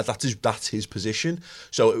out wide. That's his position.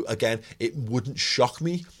 So again, it wouldn't shock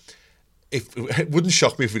me if we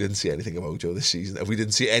didn't see anything of Ojo this season, if we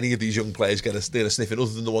didn't see any of these young players get a sniff in,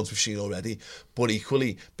 other than the ones we've seen already. But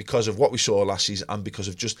equally, because of what we saw last season, and because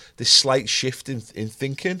of just this slight shift in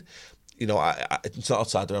thinking, it's not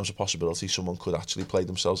outside the realms of possibility someone could actually play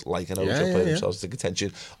themselves like an Ojo, play themselves into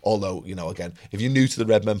contention. Although, again, if you're new to the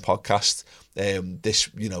Redmen podcast,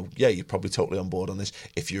 you're probably totally on board on this.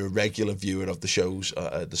 If you're a regular viewer of the shows,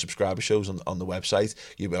 the subscriber shows on the website,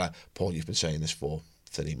 you'd be like, Paul, you've been saying this for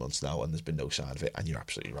 30 months now, and there's been no sign of it, and you're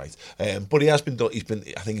absolutely right. But I think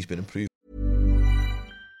he's been improved.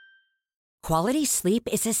 Quality sleep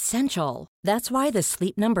is essential. That's why the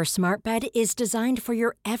Sleep Number Smart Bed is designed for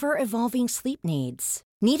your ever-evolving sleep needs.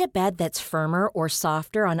 Need a bed that's firmer or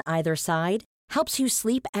softer on either side? Helps you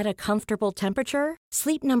sleep at a comfortable temperature?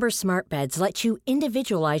 Sleep Number Smart Beds let you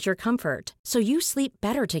individualize your comfort, so you sleep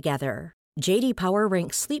better together. J.D. Power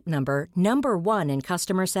ranks Sleep Number number 1 in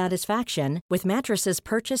customer satisfaction with mattresses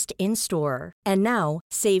purchased in-store. And now,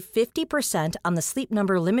 save 50% on the Sleep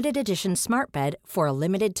Number Limited Edition Smart Bed for a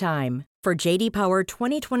limited time. For J.D. Power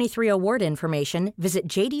 2023 award information, visit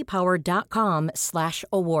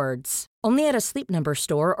jdpower.com/awards. Only at a Sleep Number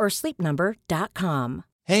store or sleepnumber.com.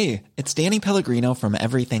 Hey, it's Danny Pellegrino from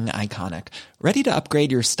Everything Iconic. Ready to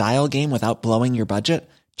upgrade your style game without blowing your budget?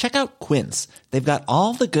 Check out Quince. They've got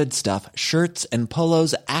all the good stuff, shirts and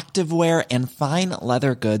polos, activewear, and fine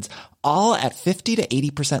leather goods, all at 50 to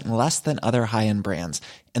 80% less than other high-end brands.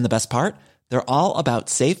 And the best part? They're all about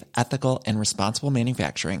safe, ethical, and responsible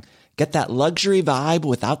manufacturing. Get that luxury vibe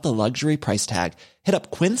without the luxury price tag. Hit up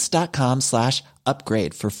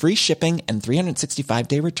quince.com/upgrade for free shipping and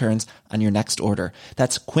 365-day returns on your next order.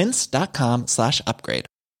 That's quince.com/upgrade.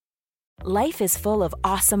 Life is full of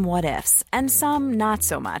awesome what-ifs, and some not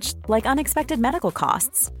so much, like unexpected medical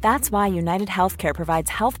costs. That's why United Healthcare provides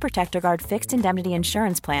Health Protector Guard fixed indemnity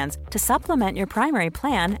insurance plans to supplement your primary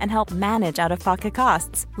plan and help manage out-of-pocket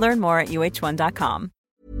costs. Learn more at uh1.com.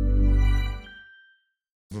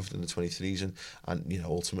 In the 23s, and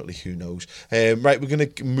ultimately, who knows? Right, we're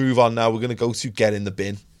going to move on now. We're going to go to Get in the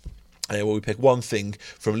Bin, where we pick one thing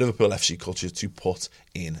from Liverpool FC culture to put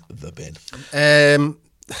in the bin.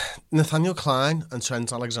 Nathaniel Klein and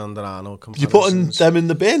Trent Alexander-Arnold comparisons. You're putting them in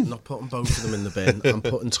the bin? Not putting both of them in the bin. I'm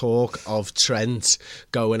putting talk of Trent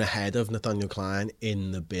going ahead of Nathaniel Klein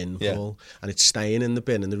in the bin, Paul. And it's staying in the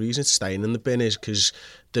bin. And the reason it's staying in the bin is because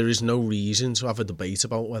there is no reason to have a debate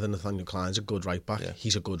about whether Nathaniel Klein's a good right back.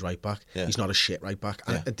 He's a good right back. He's not a shit right back.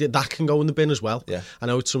 And that can go in the bin as well. I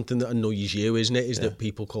know it's something that annoys you, isn't it? Is that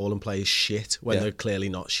people call and players shit when they're clearly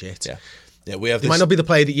not shit. Yeah, we have. They might not be the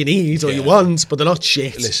player that you need or you want, but they're not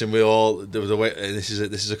shit. Listen, there was a way. This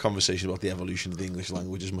is a conversation about the evolution of the English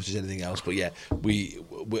language as much as anything else. But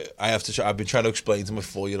I've been trying to explain to my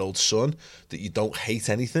 4-year-old son that you don't hate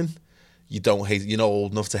anything. You don't hate. You're not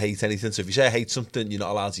old enough to hate anything. So if you say I hate something, you're not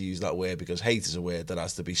allowed to use that word, because hate is a word that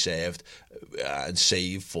has to be saved and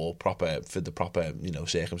saved for the proper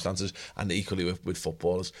circumstances. And equally with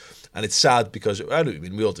footballers. And it's sad because we all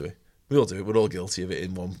do it. We all do it. We're all guilty of it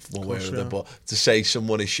in one way or another. But to say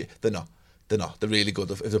someone is shit, they're not. They're not. They're really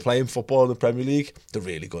good. If they're playing football in the Premier League, they're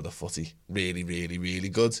really good at footy. Really, really, really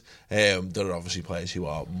good. There are obviously players who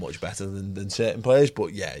are much better than certain players.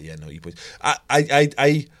 But I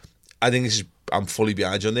think this is. I'm fully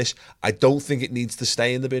behind you on this. I don't think it needs to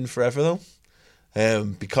stay in the bin forever though.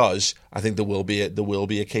 Because I think there will be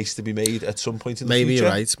a case to be made at some point in the future.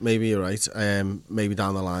 Maybe you're right. Maybe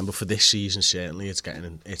down the line, but for this season, certainly it's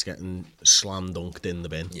getting slam dunked in the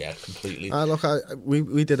bin. Yeah, completely. Look,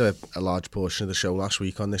 we did a large portion of the show last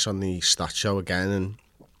week on this on the Stats Show again, and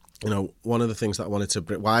one of the things that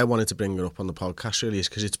why I wanted to bring it up on the podcast really is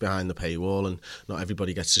because it's behind the paywall and not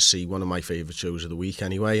everybody gets to see one of my favourite shows of the week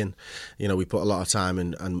anyway. And we put a lot of time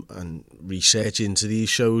and research into these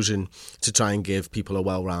shows and to try and give people a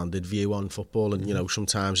well-rounded view on football. And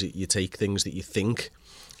sometimes you take things that you think,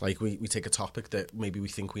 like we take a topic that maybe we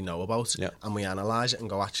think we know about, and we analyse it and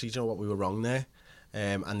go, actually, do you know what, we were wrong there.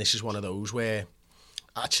 And this is one of those where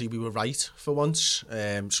actually we were right for once.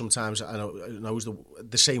 Sometimes I know it was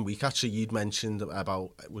the same week actually you'd mentioned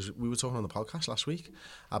about we were talking on the podcast last week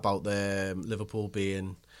about the Liverpool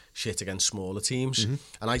being shit against smaller teams,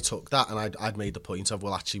 and I took that and I'd made the point of,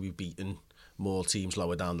 well, actually we've beaten more teams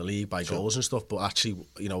lower down the league by goals and stuff, but actually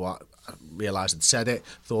I realised I'd said it,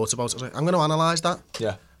 thought about it, I was like, I'm going to analyse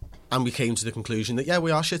that. And we came to the conclusion that,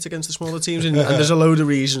 we are shit against the smaller teams, and there's a load of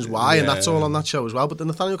reasons why, and that's all on that show as well. But the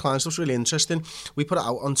Nathaniel Klein stuff's really interesting. We put it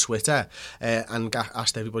out on Twitter and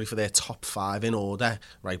asked everybody for their top 5 in order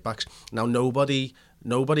right backs. Now, nobody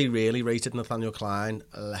really rated Nathaniel Klein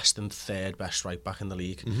less than 3rd best right back in the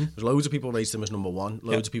league. There's loads of people rated him as number 1,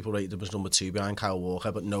 loads of people rated him as number 2 behind Kyle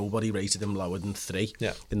Walker, but nobody rated him lower than 3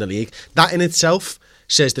 in the league. That in itself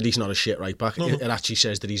says that he's not a shit right back. It actually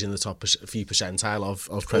says that he's in the top few percentile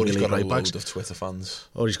of Premier League right backs. Or he's got a load of Twitter fans.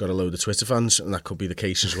 Or he's got a load of Twitter fans, and that could be the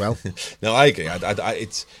case as well. No, I agree.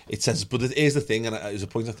 It says, but here's the thing, and it was a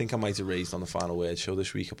point I think I might have raised on the Final Word show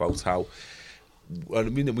this week about how,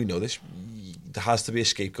 we know this, there has to be a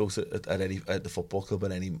scapegoat at the football club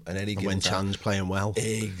at any given when time. Chan's playing well.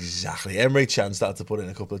 Exactly. Emre Can started to put in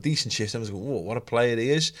a couple of decent shifts. I was going, whoa, what a player he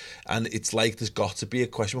is. And it's like there's got to be a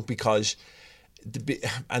question mark, because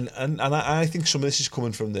I think some of this is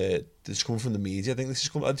coming from the media. I think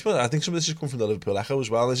some of this is coming from the Liverpool Echo as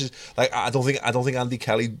well. This is like, I don't think Andy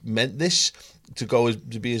Kelly meant this to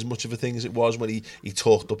be as much of a thing as it was when he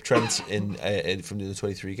talked up Trent in from the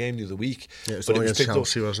Under-23 game the other week. Yeah, it was against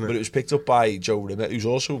Chelsea, wasn't it? But it was picked up by Joe Redmen, who's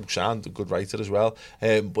also sound a good writer as well.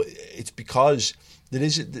 But it's because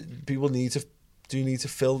people need to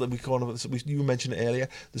fill that. You mentioned it earlier.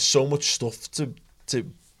 There's so much stuff to.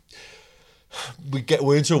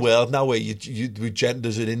 We're into a world now where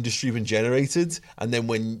there's an industry been generated, and then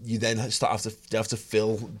when you then have to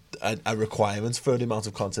fill a requirement for the amount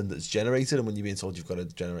of content that's generated, and when you're being told you've got to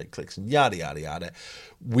generate clicks and yada yada yada,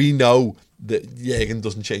 we know that Jurgen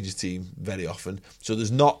doesn't change his team very often, so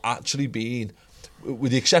there's not actually been,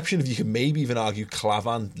 with the exception of, you can maybe even argue,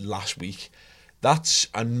 Klavan last week,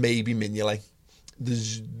 and maybe Mignolet,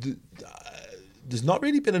 there's not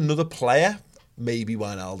really been another player, maybe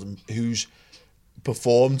Wijnaldum, who's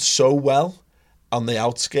performed so well on the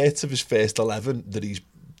outskirts of his first 11 that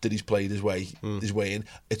he's played his way in.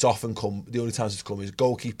 It's often the only times it's come is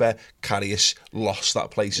goalkeeper Karius lost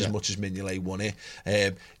that place as much as Mignolet won it.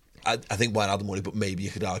 I think Wayne had the money, but maybe you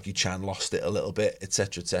could argue Chan lost it a little bit,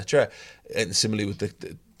 etc., etc. And similarly with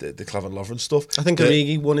the Cleven Lovren stuff. I think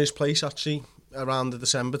Origi won his place actually around the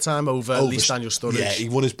December time over at least Daniel Sturridge. Yeah, he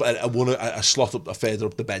won a slot up further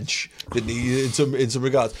up the bench, didn't he? In some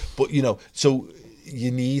regards, but so.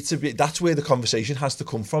 You need to be. That's where the conversation has to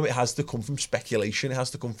come from. It has to come from speculation. It has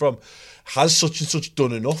to come from, has such and such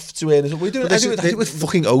done enough to earn? We're doing. I do it with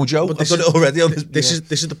fucking Ojo. I've done it already. On this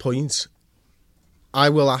is the point. I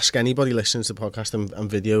will ask anybody listening to the podcast and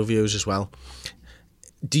video viewers as well.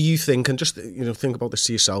 Do you think, and just think about this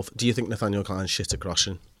to yourself, do you think Nathaniel Klein's shit at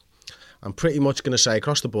crossing? I'm pretty much going to say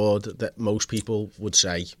across the board that most people would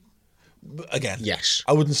say. Again, yes.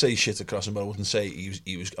 I wouldn't say shit at crossing, but I wouldn't say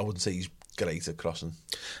I wouldn't say he's great at crossing.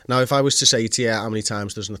 Now, if I was to say to you, how many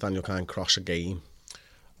times does Nathaniel Klein cross a game?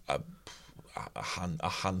 A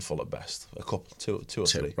handful at best. A couple, two or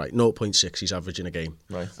three. Right, 0.6 he's averaging a game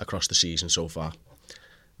across the season so far.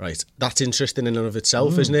 Right, that's interesting in and of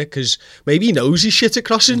itself, isn't it? Because maybe he knows he's shit at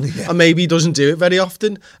crossing, and maybe he doesn't do it very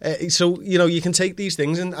often. So, you can take these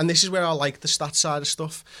things, and this is where I like the stats side of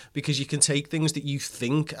stuff, because you can take things that you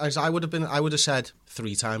think, as I would have said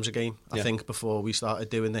 3 times a game, I think, before we started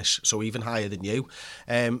doing this, so even higher than you.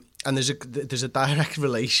 And there's a direct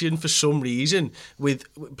relation for some reason with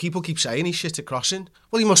people keep saying he's shit at crossing.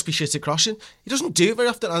 Well, he must be shit at crossing. He doesn't do it very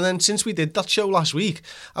often. And then since we did that show last week,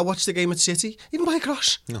 I watched the game at City. He didn't play a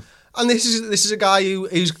cross. No. And this is a guy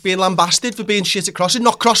who's being lambasted for being shit at crossing,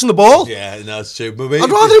 not crossing the ball. Yeah, no, it's true. I'd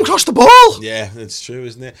rather him cross the ball. Yeah, it's true,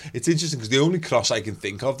 isn't it? It's interesting because the only cross I can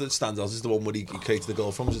think of that stands out is the one where he created the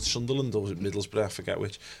goal from. Was it Sunderland or was it Middlesbrough? I forget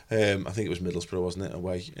which. I think it was Middlesbrough, wasn't it?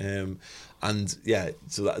 Away. And yeah,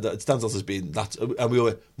 so that stands out as being that. And we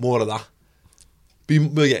were more of that.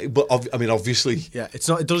 But obviously, it's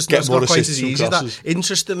not. It does. It's not quite as easy as that.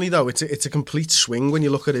 Interestingly, though, it's a complete swing when you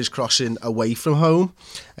look at his crossing away from home.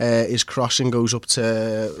 His crossing goes up to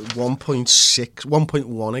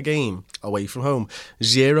 1.1 a game away from home,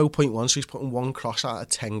 0.1. So he's putting 1 cross out of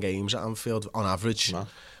 10 games at Anfield on average. Man.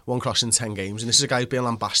 1 cross in 10 games, and this is a guy who's being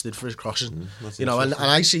lambasted for his crossing. And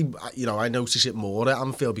I see, I notice it more at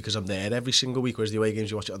Anfield because I'm there every single week. Whereas the away games,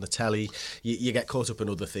 you watch it on the telly, you get caught up in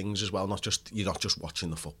other things as well. You're not just watching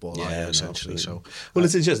the football, essentially. So, well,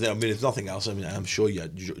 it's interesting. I mean, if nothing else, I'm sure you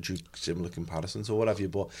drew similar comparisons or whatever.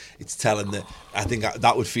 But it's telling that I think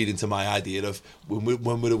that would feed into my idea of when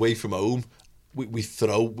we're away from home. We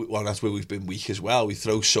throw, well, that's where we've been weak as well. We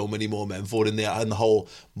throw so many more men forward in there, and the whole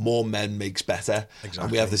more men makes better. Exactly. And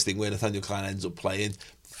we have this thing where Nathanial Klein ends up playing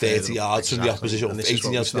 30 yards from the opposition,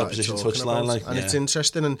 18 yards from the opposition touchline. And it's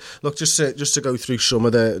interesting. And look, just to go through some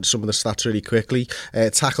of the stats really quickly.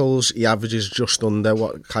 Tackles, he averages just under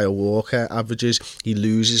what Kyle Walker averages. He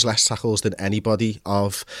loses less tackles than anybody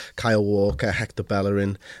of Kyle Walker, Hector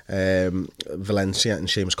Bellerin, Valencia and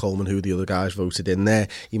Seamus Coleman, who the other guys voted in there.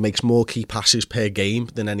 He makes more key passes per game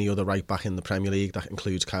than any other right back in the Premier League. That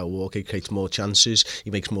includes Kyle Walker. He creates more chances. He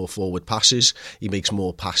makes more forward passes. He makes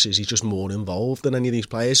more passes. He's just more involved than any of these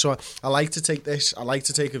players. So I like to take this. I like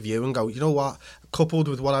to take a view and go, you know what? Coupled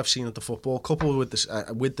with what I've seen at the football, coupled with the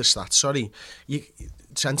stats.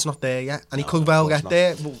 Trent's not there yet, and he could well get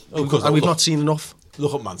there. And we've not seen enough.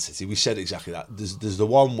 Look at Man City. We said exactly that. There's the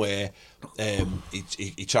one where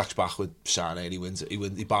he tracks back with Sane and he wins.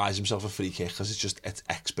 He buys himself a free kick because it's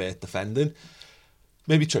expert defending.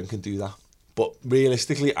 Maybe Trent can do that, but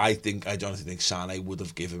realistically, I don't think Sane would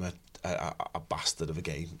have given him a bastard of a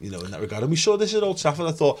game, in that regard. And we saw this at Old Trafford.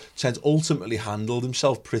 I thought Trent ultimately handled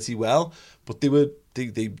himself pretty well, but they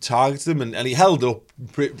targeted him and he held up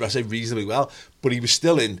reasonably well, but he was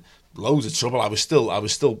still in loads of trouble. I was still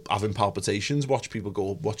having palpitations watching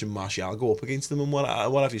Martial go up against them and what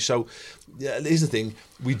have you. So yeah, here's the thing: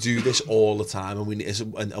 we do this all the time, and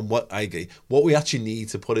what we actually need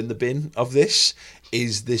to put in the bin of this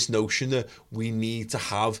is this notion that we need to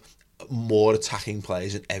have more attacking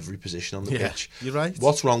players in every position on the pitch. You're right.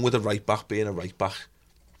 What's wrong with a right back being a right back?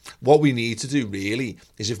 What we need to do really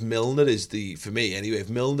is, if Milner is for me anyway, if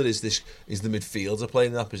Milner is the midfielder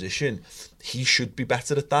playing in that position, he should be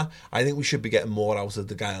better at that. I think we should be getting more out of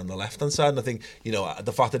the guy on the left hand side. And I think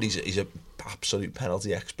the fact that he's a absolute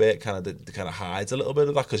penalty expert kind of hides a little bit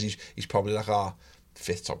of that, because he's probably like our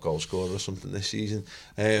 5th top goal scorer or something this season.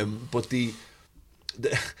 But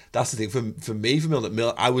that's the thing for me, for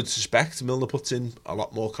Milner. I would suspect Milner puts in a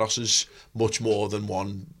lot more crosses, much more than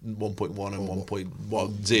 1.1 and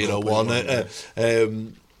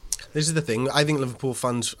 1.101. This is the thing. I think Liverpool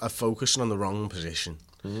fans are focusing on the wrong position.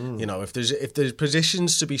 You know, if there's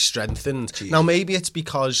positions to be strengthened. Jeez. Now maybe it's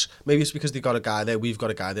because they've got a guy there, we've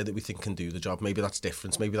got a guy there that we think can do the job. Maybe that's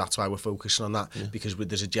different. Maybe that's why we're focusing on that, because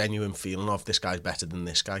there's a genuine feeling of this guy's better than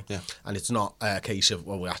this guy, and it's not a case of,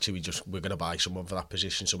 well, we're going to buy someone for that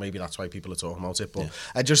position. So maybe that's why people are talking about it. But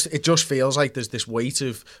it just feels like there's this weight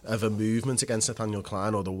of a movement against Nathaniel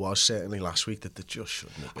Klein, or there was certainly last week, that there just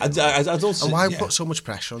shouldn't have been. I don't see, and why put so much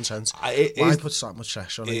pressure on Sense? Why put so much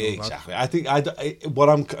pressure on him? Exactly. I think what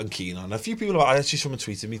I'm keen on. A few people, actually, someone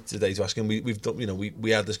tweeted me today to ask him. We've done,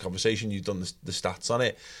 we had this conversation. You've done the stats on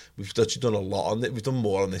it. We've actually done a lot on it. We've done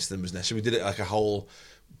more on this than was necessary. We did it like a whole.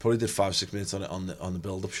 Probably did 5-6 minutes on it on the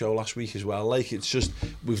build-up show last week as well. Like, it's just,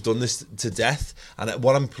 we've done this to death, and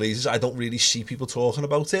what I'm pleased is I don't really see people talking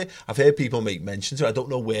about it. I've heard people make mention to it. I don't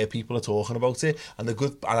know where people are talking about it, and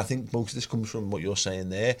I think most of this comes from what you're saying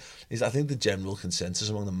there. Is I think the general consensus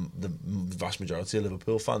among the vast majority of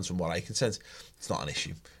Liverpool fans, from what I can sense, it's not an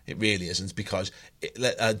issue. It really isn't, because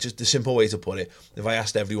just the simple way to put it, if I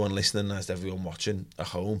asked everyone listening, asked everyone watching at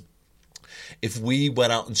home, if we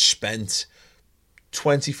went out and spent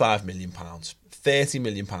 £25 million, £30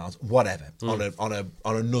 million, whatever, on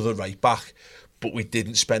another right back, but we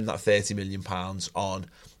didn't spend that £30 million on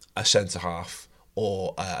a centre half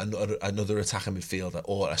or another attacking midfielder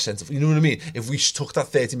or a centre. You know what I mean? If we took that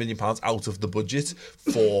 £30 million out of the budget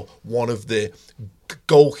for one of the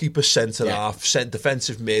goalkeeper, centre half,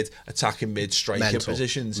 defensive mid, attacking mid, striker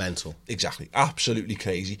positions, exactly, absolutely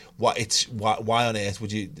crazy. Why on earth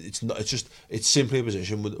would you? It's simply a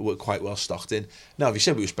position we're quite well stocked in. Now, if you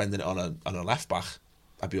said we were spending it on a left back,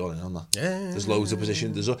 I'd be all in on that. There's loads of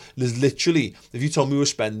positions. There's literally, if you told me we were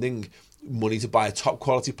spending money to buy a top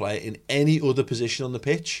quality player in any other position on the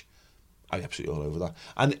pitch, I'd be absolutely all over that.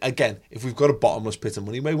 And again, if we've got a bottomless pit of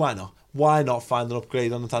money, why not? Why not find an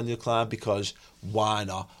upgrade on Nathaniel Klein? Because why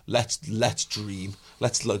not? Let's dream.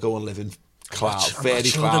 Let's go and live in fairy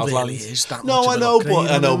cloud land. No, I know,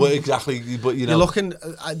 but exactly. But you're looking.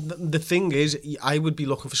 The thing is, I would be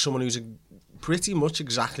looking for someone who's pretty much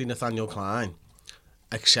exactly Nathaniel Klein,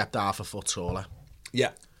 except half a foot taller.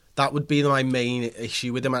 Yeah. That would be my main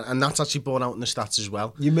issue with him, and that's actually borne out in the stats as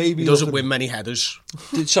well. He doesn't win many headers.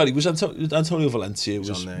 Sorry, was Antonio Valencia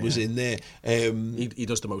was in there? He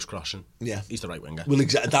does the most crossing. Yeah, he's the right winger. Well,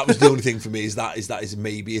 exactly. That was the only thing for me. Is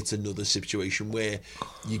maybe it's another situation where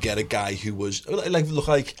you get a guy who was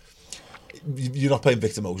like you're not playing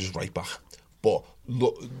Victor Moses right back, but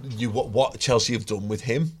look, what Chelsea have done with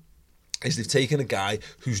him is they've taken a guy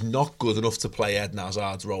who's not good enough to play Eden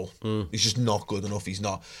Hazard's role. He's just not good enough. He's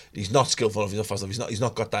not skillful enough. He's not fast enough. He's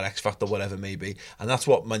not got that X factor, whatever it may be. And that's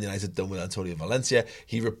what Man United done with Antonio Valencia.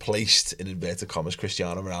 He replaced, in inverted commas,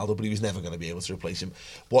 Cristiano Ronaldo, but he was never going to be able to replace him.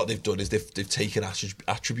 What they've done is they've taken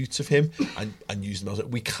attributes of him and used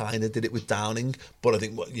them. We kind of did it with Downing, but I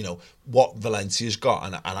think what Valencia's got,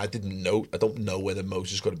 and I don't know whether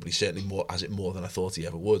Moses got it, but he certainly has it more than I thought he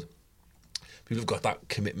ever would. People have got that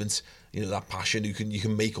commitment, that passion. You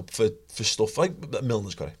can make up for stuff like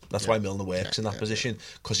Milner's got it. That's why Milner works in that position,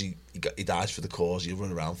 because he dies for the cause. He'll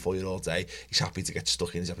run around for you all day. He's happy to get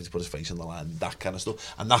stuck in. He's happy to put his face on the line. That kind of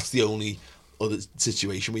stuff. And that's the only other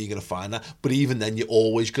situation where you're going to find that. But even then, you're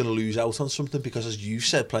always going to lose out on something, because, as you've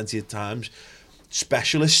said plenty of times,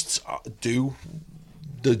 specialists do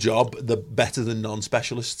the job better than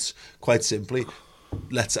non-specialists. Quite simply,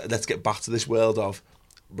 let's get back to this world of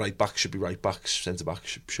right back should be right backs, centre back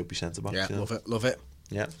should be centre backs. Yeah, love it.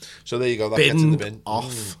 Yeah. So there you go. That gets in the bin.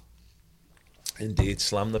 Off. Indeed,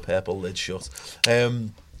 slam the purple lid shut.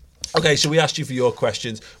 Okay, so we asked you for your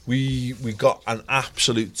questions. We got an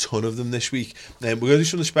absolute ton of them this week. We're going to do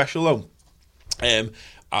something special though.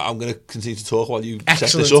 I'm going to continue to talk while you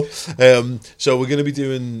set this up. So we're going to be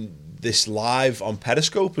doing this live on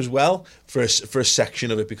Periscope as well for a section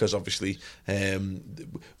of it, because obviously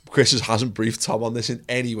Chris hasn't briefed Tom on this in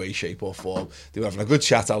any way, shape or form. They were having a good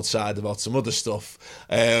chat outside about some other stuff,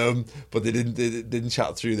 but they didn't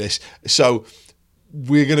chat through this. So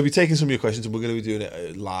we're going to be taking some of your questions and we're going to be doing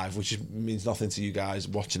it live, which means nothing to you guys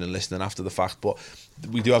watching and listening after the fact. But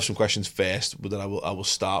we do have some questions first, but then I will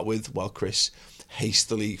start with while Chris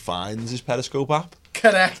hastily finds his Periscope app.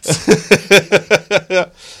 Correct.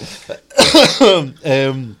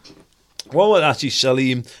 Well, actually,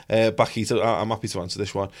 Salim Bakito, I'm happy to answer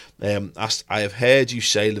this one. Asked, I have heard you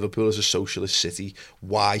say Liverpool is a socialist city.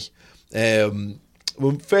 Why? Well,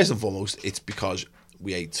 first and foremost, it's because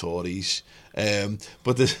we hate Tories.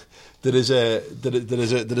 But there is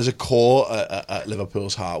a core at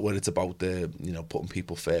Liverpool's heart where it's about putting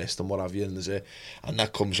people first and what have you, and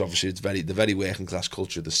that comes obviously the very working class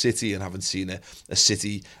culture of the city, and having seen a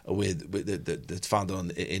city that's founded on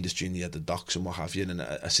industry and the docks and what have you, and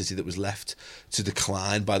a city that was left to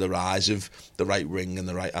decline by the rise of the right wing and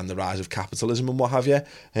the rise of capitalism and what have you.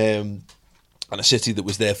 And a city that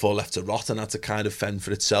was therefore left to rot and had to kind of fend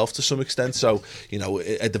for itself to some extent. So,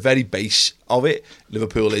 at the very base of it,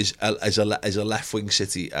 Liverpool is a left-wing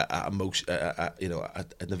city at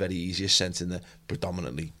the very easiest sense, in the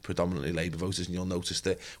predominantly Labour voters. And you'll notice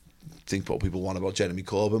that, think what people want about Jeremy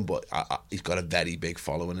Corbyn, but he's got a very big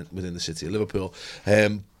following within the city of Liverpool.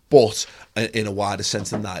 But in a wider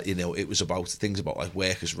sense than that, it was about things about like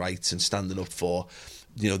workers' rights and standing up for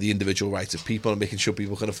the individual rights of people and making sure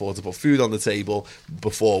people can afford to put food on the table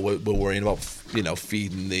before we're worrying about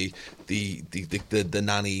feeding the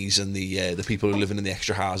nannies and the people who are living in the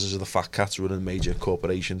extra houses, or the fat cats running major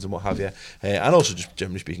corporations and what have you, and also just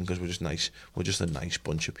generally speaking because we're just a nice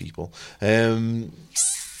bunch of people.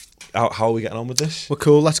 How are we getting on with this? Well,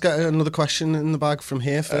 cool. Let's get another question in the bag from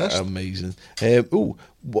here first. Amazing.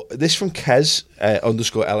 This from Kez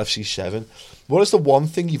 _LFC7. What is the one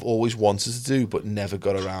thing you've always wanted to do but never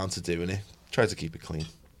got around to doing it? Try to keep it clean.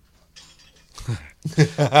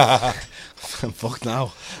 I'm fucked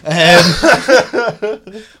now.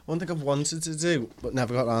 One thing I've wanted to do but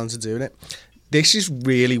never got around to doing it. This is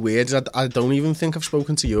really weird. I don't even think I've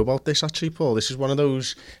spoken to you about this, actually, Paul. This is one of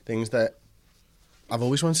those things that I've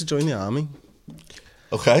always wanted to join the army.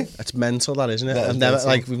 Okay. It's mental, that, isn't it? That I've is never,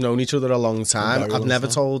 mental. we've known each other a long time. I've never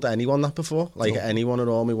told anyone that before, anyone at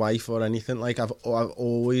all, my wife or anything. I've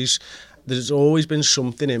always, there's always been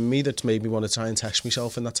something in me that's made me want to try and test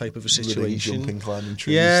myself in that type of a situation. Really jumping, climbing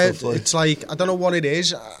trees, yeah, stuff like. It's like, I don't know what it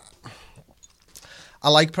is. I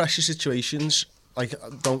like pressure situations.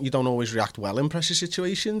 You don't always react well in pressure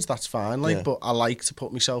situations. That's fine. But I like to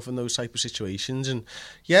put myself in those type of situations, and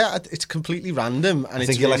it's completely random. And I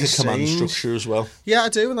think you like a command structure as well. Yeah, I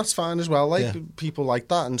do, and that's fine as well. People like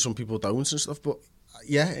that, and some people don't and stuff. But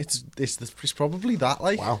it's probably that.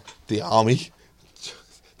 Wow, the army,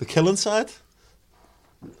 the killing side.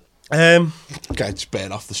 Okay, just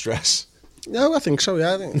burn off the stress. No, I think so.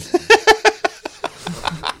 Yeah, I think.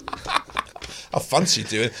 I fancy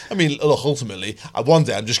doing it. I mean, look, ultimately, one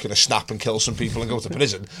day I'm just going to snap and kill some people and go to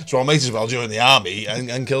prison. So I might as well join the army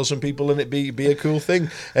and kill some people and it be a cool thing.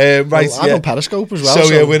 Right, I'm on Periscope as well.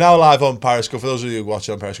 So yeah, we're now live on Periscope. For those of you who watch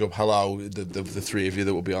on Periscope, hello, the three of you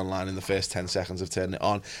that will be online in the first 10 seconds of turning it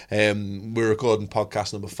on. We're recording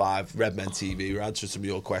podcast number 5, Redmen TV. We're answering some of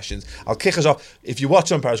your questions. I'll kick us off. If you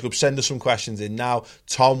watch on Periscope, send us some questions in now.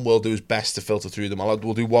 Tom will do his best to filter through them.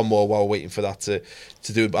 We'll do one more while we're waiting for that to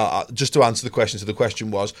do. Just to answer the question. So the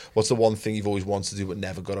question was, what's the one thing you've always wanted to do but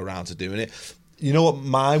never got around to doing it? You know what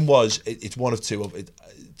mine was? It's one of two.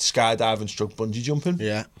 Skydiving stroke bungee jumping.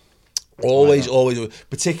 Yeah. Always,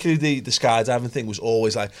 particularly the skydiving thing was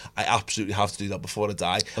always like, I absolutely have to do that before I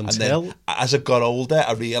die. Until? And then as I got older,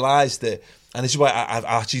 I realised that, and this is why I've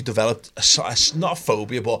actually developed, not a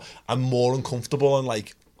phobia, but I'm more uncomfortable and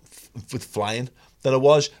with flying than I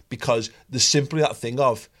was, because there's simply that thing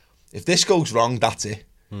of, if this goes wrong, that's it.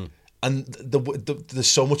 And there's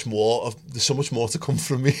so much more to come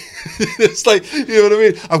from me. It's like, you know what I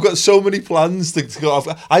mean? I've got so many plans to go.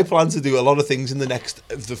 I plan to do a lot of things in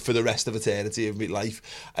for the rest of eternity of my life.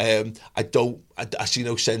 I see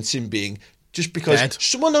no sense in being just because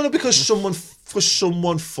someone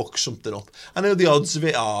fucks something up. I know the odds of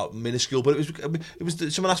it are minuscule, but it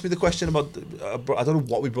was someone asked me the question about I don't know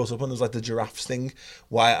what we brought up on. It was like the giraffes thing.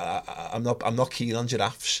 Why I'm not keen on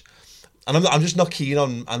giraffes. And I'm just not keen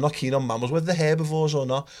on mammals, whether they're herbivores or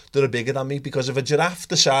not, that are bigger than me. Because if a giraffe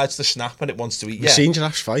decides to snap and it wants to eat, You've seen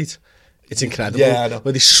giraffes fight. It's incredible. Yeah, I know.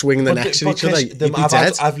 Where they swing their necks at each other. You'd be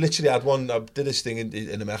dead. I've literally had one. I did this thing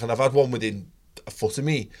in America, and I've had one within a foot of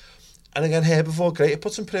me. And again, herbivore, great. It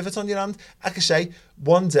puts some privet on your hand. Like I say,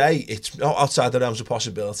 one day it's not outside the realms of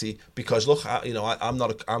possibility, because look, I'm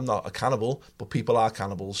not a cannibal, but people are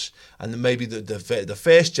cannibals. And then maybe the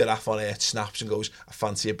first giraffe on earth snaps and goes, I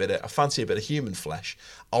fancy a bit of human flesh.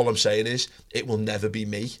 All I'm saying is, it will never be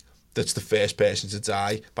me that's the first person to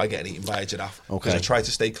die by getting eaten by a giraffe. Because I try to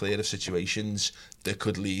stay clear of situations that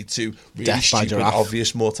could lead to really death stupid, by giraffe.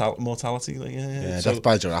 Obvious mortality. So, death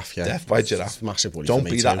by giraffe. Yeah, death by giraffe. It's massive worry. Don't for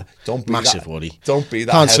be me that. too. Don't be massive that. worry. Don't be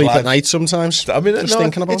that. Can't sleep headline. at night sometimes. I mean, just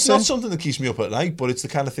thinking about it's it. not something that keeps me up at night, but it's the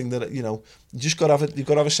kind of thing that you just got to have. You've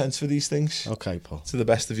got to have a sense for these things. Okay, Paul. To the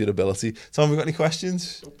best of your ability. Tom, have we got any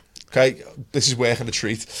questions? Okay, this is working a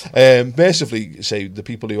treat. Mercifully, say the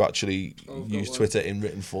people who actually use Twitter in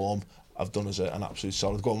written form have done us an absolute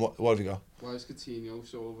solid. Go on, what have you got? Why is Coutinho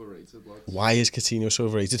so overrated, lads? Why is Coutinho so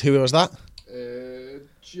overrated? Who was that?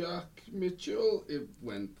 Jack Mitchell. It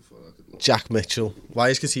went before I could look. Jack Mitchell. Why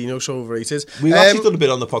is Coutinho so overrated? We've actually done a bit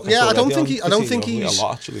on the podcast. Yeah, I don't already think Coutinho, he's a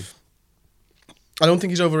lot actually. I don't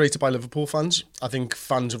think he's overrated by Liverpool fans. I think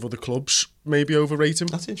fans of other clubs maybe overrate him.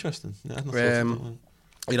 That's interesting. Yeah,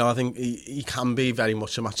 you know, I think he can be very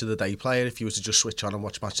much a match of the day player if you were to just switch on and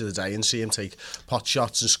watch match of the day and see him take pot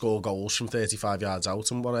shots and score goals from 35 yards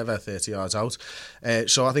out and whatever, 30 yards out.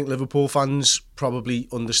 So I think Liverpool fans probably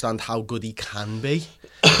understand how good he can be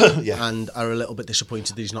and are a little bit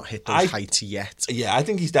disappointed that he's not hit those heights yet. Yeah, I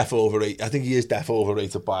think he's definitely overrated. I think he is definitely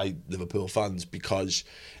overrated by Liverpool fans because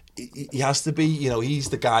he has to be, you know, he's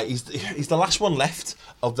the guy, he's the last one left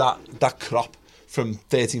of that crop from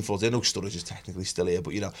 13-14. I know Sturridge is technically still here,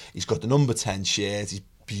 but, you know, he's got the number 10 shirt, he's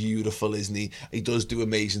beautiful, isn't he? He does do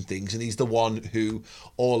amazing things, and he's the one who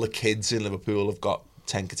all the kids in Liverpool have got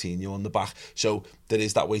 10 Coutinho on the back. So there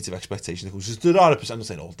is that weight of expectation that comes. There are I'm not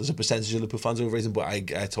saying all, there's a percentage of Liverpool fans overrated, but I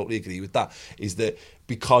totally agree with that, is that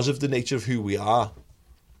because of the nature of who we are,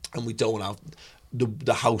 and we don't have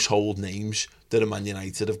the household names that a Man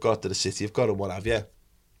United have got, that a City have got, and what have you,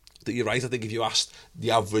 that you're right. I think if you asked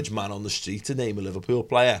the average man on the street to name a Liverpool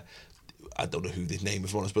player, I don't know who they'd name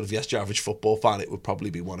if honest, but if you asked your average football fan, it would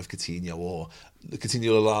probably be one of Coutinho or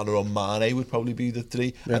Coutinho, Lallana or Mane would probably be the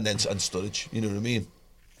three, and Sturridge, you know what I mean?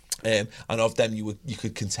 And of them, you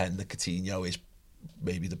could contend that Coutinho is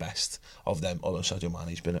maybe the best of them, although Sadio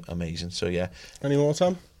Mane's been amazing. So yeah. Any more,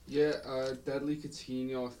 Tom? Yeah, Deadly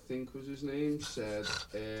Coutinho, I think was his name, said,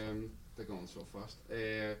 they're going so fast,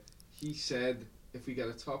 he said, if we get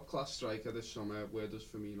a top-class striker this summer, where does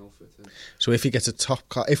Firmino fit in? So if we get a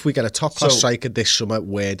top-class striker this summer,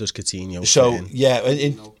 where does Coutinho fit in? Yeah,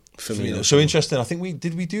 Firmino. So interesting. I think we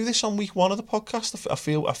do this on week 1 of the podcast. I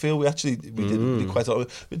feel we did quite a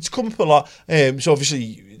lot. It's come up a lot. So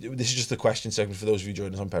obviously this is just a question segment for those of you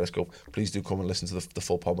joining us on Periscope. Please do come and listen to the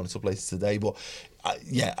full pod when it's up later today. But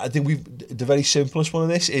I think the very simplest one of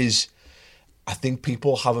this is, I think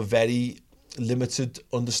people have a very limited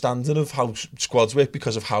understanding of how squads work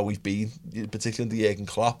because of how we've been, particularly the Jurgen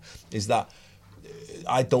Klopp, is that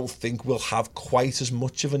I don't think we'll have quite as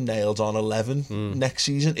much of a nailed-on 11 next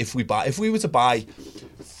season. If we were to buy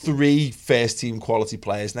 3 first-team quality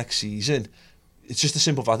players next season, it's just a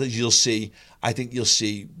simple fact that I think you'll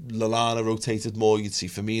see Lallana rotated more, you'd see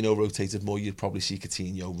Firmino rotated more, you'd probably see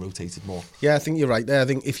Coutinho rotated more. Yeah, I think you're right there. I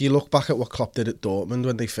think if you look back at what Klopp did at Dortmund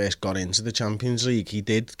when they first got into the Champions League, he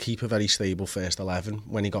did keep a very stable first 11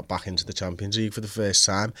 when he got back into the Champions League for the first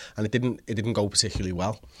time, and it didn't go particularly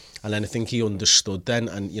well. And then I think he understood then,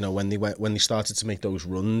 and you know, when they started to make those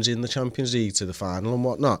runs in the Champions League to the final and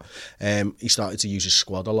whatnot, he started to use his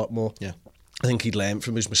squad a lot more. Yeah. I think he'd learned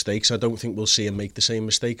from his mistakes. I don't think we'll see him make the same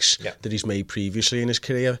mistakes that he's made previously in his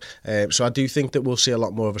career. So I do think that we'll see a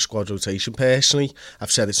lot more of a squad rotation. Personally,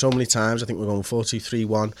 I've said it so many times, I think we're going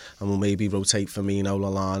 4-2-3-1 and we'll maybe rotate Firmino,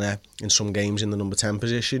 Lallana in some games in the number 10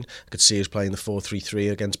 position. I could see us playing the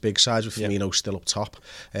 4-3-3 against big sides with Firmino still up top.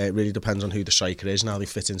 It really depends on who the striker is and how they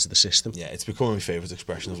fit into the system. Yeah, it's becoming my favourite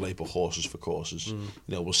expression of late, but horses for courses. You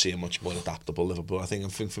know, we'll see a much more adaptable Liverpool. I think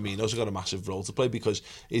Firmino's got a massive role to play because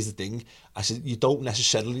here's the thing, you don't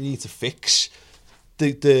necessarily need to fix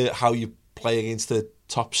the how you play against the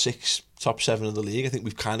top 6, top 7 of the league. I think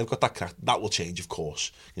we've kind of got that crack. That will change, of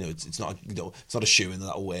course. You know, it's not, you know, it's not a shoe-in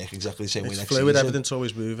that will work exactly the same way next season. It's fluid, everything's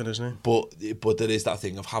always moving, isn't it? But there is that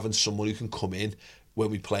thing of having someone who can come in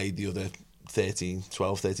when we play the other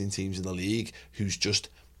 12, 13 teams in the league, who's just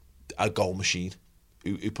a goal machine.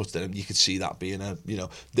 Who puts it in. You could see that being a, you know,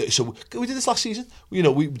 so we did this last season. You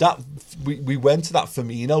know, we went to that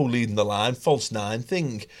Firmino leading the line, false 9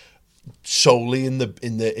 thing solely in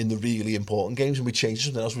the really important games, and we changed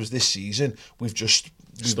something else. Was this season we've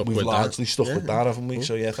largely stuck with that, haven't we?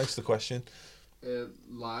 So yeah, thanks for the question.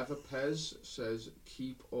 Liva Pez says,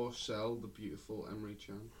 keep or sell the beautiful Emre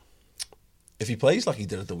Can. If he plays like he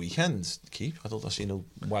did at the weekend, keep. I don't see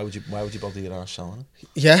why would you bother your arse selling it?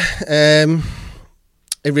 Yeah.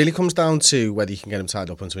 It really comes down to whether you can get him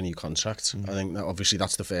tied up onto a new contract. I think that obviously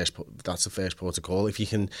that's the first protocol. If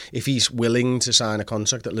he's willing to sign a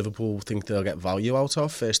contract that Liverpool think they'll get value out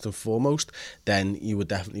of first and foremost, then you would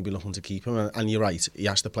definitely be looking to keep him. And you're right, he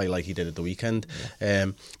has to play like he did at the weekend.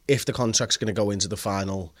 If the contract's going to go into the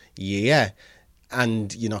final year,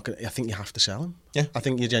 and you're not going. I think you have to sell him. Yeah, I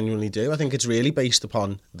think you genuinely do. I think it's really based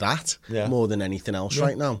upon that more than anything else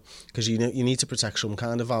right now, because you need to protect some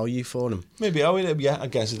kind of value for him. Maybe. I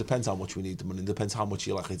guess it depends how much we need the money. It depends how much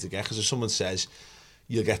you're likely to get. Because if someone says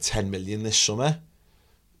you'll get 10 million this summer,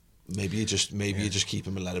 maybe you just keep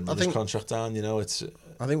him and let him run his contract down. You know, it's.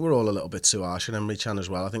 I think we're all a little bit too harsh on Emre Can as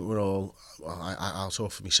well. I think we're all. Well, I'll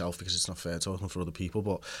talk for myself because it's not fair talking for other people,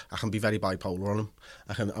 but I can be very bipolar on him.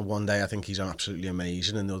 One day I think he's absolutely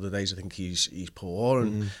amazing, and the other days I think he's poor.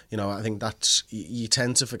 And you know, I think that's you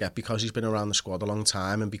tend to forget, because he's been around the squad a long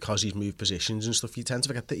time and because he's moved positions and stuff. You tend to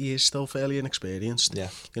forget that he is still fairly inexperienced. Yeah,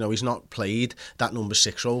 you know, he's not played that number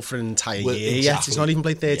 6 role for an entire year yet. He's not even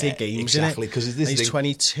played 38 games in it. Because he's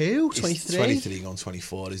 22, 23. 23 going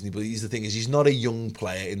 24, isn't he? But the thing is, he's not a young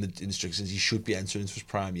player in the instructions. He should be entering into his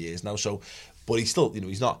prime years now. So, but he's still, you know,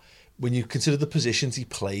 he's not. When you consider the positions he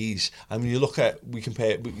plays, and when you look at, we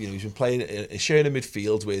compare, you know, he's been playing, sharing a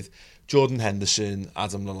midfield with Jordan Henderson,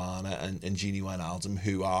 Adam Lallana, and Gini Wijnaldum,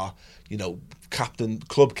 who are, you know,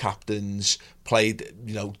 club captains, played,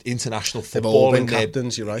 you know, international football. They've all been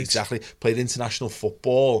captains, you're right. Exactly. Played international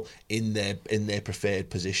football in their preferred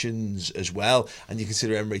positions as well. And you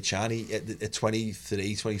consider Emre Can, at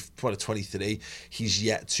 23, he's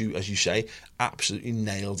yet to, as you say, absolutely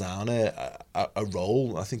nail down a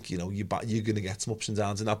role. I think, you know, you're going to get some ups and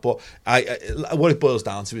downs in that. But what it boils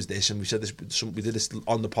down to is this, and we said this, we did this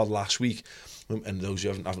on the pod last week, and those who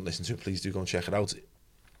haven't listened to it, please do go and check it out.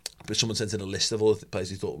 But someone sent in a list of all the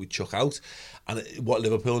players he thought we'd chuck out. And what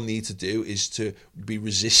Liverpool need to do is to be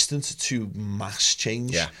resistant to mass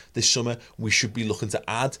change this summer. We should be looking to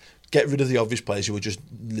get rid of the obvious players who are just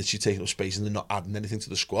literally taking up space and they're not adding anything to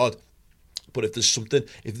the squad. But if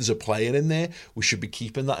there's a player in there, we should be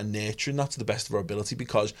keeping that and nurturing that to the best of our ability,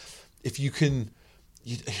 because if you can...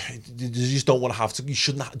 You just don't want to have to. You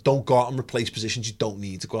shouldn't. Don't go out and replace positions you don't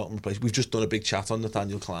need to go out and replace. We've just done a big chat on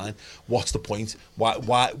Nathaniel Klein. What's the point?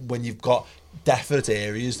 Why when you've got definite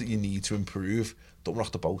areas that you need to improve, don't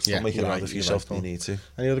rock the boat. Don't make it harder for yourself than you need to.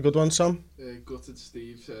 Any other good ones, Tom? Gutted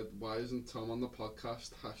Steve said, "Why isn't Tom on the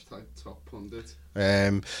podcast?" #Top Pundit.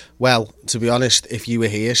 Well, to be honest, if you were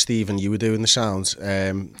here, Steve, and you were doing the sounds,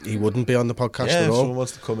 he wouldn't be on the podcast at all. If someone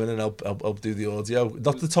wants to come in and help do the audio.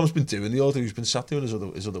 Not that Tom's been doing the audio, he's been sat doing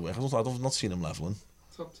his other work. I've not seen him levelling.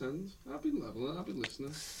 Top 10s. I've been levelling, I've been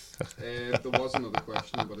listening. There was another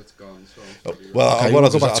question, but it's gone. So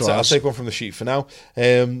I'll take one from the sheet for now.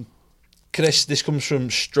 Chris, this comes from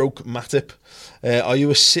Stroke Matip. Are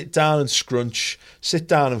you a sit down and scrunch, sit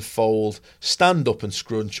down and fold, stand up and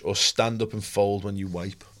scrunch, or stand up and fold when you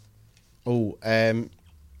wipe? I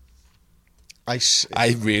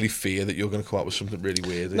really fear that you're going to come up with something really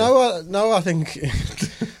weird. No, I think...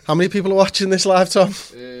 How many people are watching this live, Tom?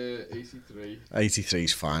 83. 83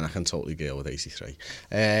 is fine. I can totally deal with 83.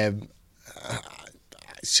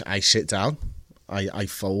 I sit down. I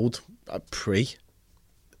fold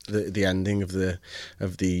the ending of the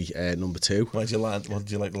number 2. Why do you line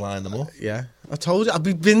them up? Yeah, I told you. I've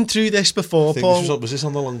been through this before, Paul. Was this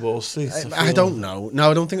on the long ball seat? I don't know.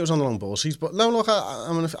 No, I don't think it was on the long ball seat. But no, look,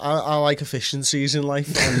 I like efficiencies in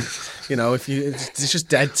life, and you know, it's just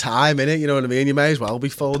dead time, innit? You know what I mean? You may as well be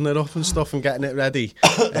folding it up and stuff and getting it ready.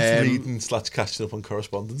 Reading / catching up on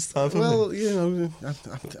correspondence time. Well, you know,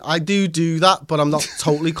 I do that, but I'm not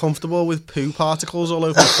totally comfortable with poo particles all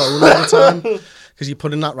over my phone all the time. Because you're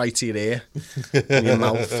putting that right to your ear in your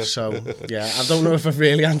mouth. So, yeah, I don't know if I've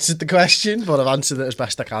really answered the question, but I've answered it as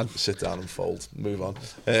best I can. Sit down and fold. Move on.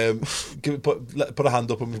 Put a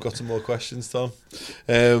hand up and we've got some more questions, Tom.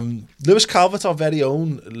 Lewis Calvert, our very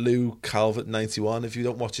own Lou Calvert 91. If you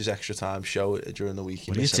don't watch his Extra Time show during the week...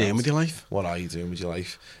 What are you doing with your life? What are you doing with your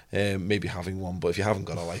life? Maybe having one, but if you haven't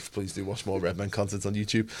got a life, please do watch more Redmen content on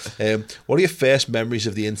YouTube. What are your first memories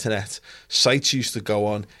of the internet? Sites you used to go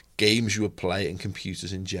on, games you would play, and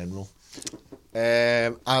computers in general?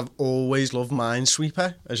 I've always loved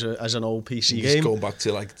Minesweeper as an old PC game. Going back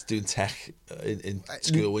to like doing tech in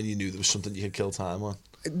school when you knew there was something you could kill time on.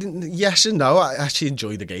 Yes and no. I actually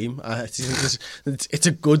enjoy the game. It's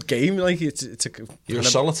a good game. Like You're a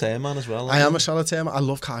solitaire man as well. I am a solitaire man. I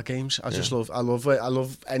love card games. I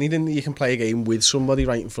love anything that you can play a game with somebody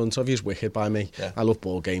right in front of you is wicked by me. Yeah. I love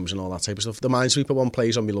board games and all that type of stuff. The Minesweeper one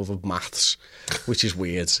plays on my love of maths, which is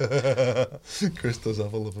weird. Chris does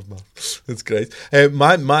have a love of maths. That's great.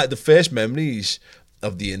 The first memories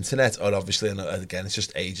of the internet are obviously, and again, it's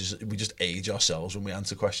just ages. We just age ourselves when we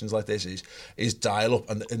answer questions like this. Is dial up,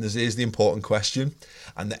 and here's the important question,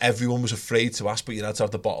 and that everyone was afraid to ask, but you had to have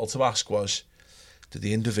the bottle to ask. Was do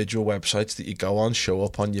the individual websites that you go on show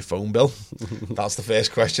up on your phone bill? That's the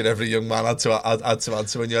first question every young man had to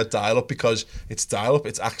answer when you're at dial-up, because it's dial-up,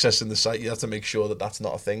 it's accessing the site. You have to make sure that that's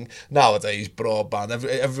not a thing. Nowadays, broadband,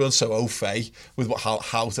 everyone's so au fait with how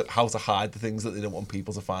to hide the things that they don't want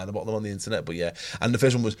people to find about them on the internet. But yeah, and the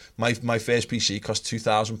first one was my first PC cost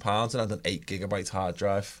 £2,000 and had an 8 gigabyte hard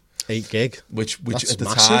drive. 8 gig, which that's at the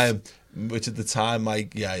massive. time. Which at the time,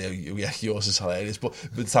 yours is hilarious. But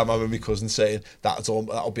at the time, I remember my cousin saying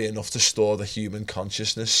that'll be enough to store the human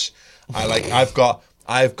consciousness. I've got.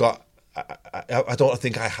 I don't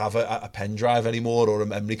think I have a pen drive anymore or a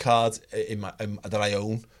memory card that I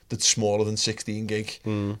own that's smaller than 16 gig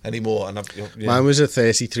anymore. And mine was a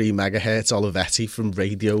 33 megahertz Olivetti from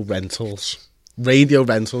Radio Rentals. Radio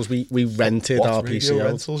Rentals. We rented our PC. Radio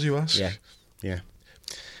Rentals, you ask? Yeah.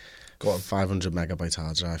 Go on. 500 megabyte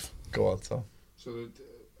hard drive. Go on, Tom. So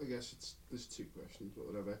I guess there's 2 questions, but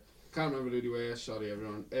whatever. Can't remember who they were. Sorry,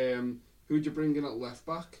 everyone. Who would you bring in at left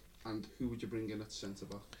back, and who would you bring in at centre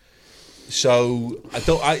back? So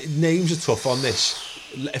names are tough on this.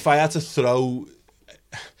 If I had to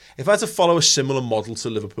follow a similar model to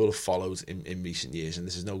Liverpool have followed in recent years, and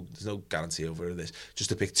there's no guarantee over this,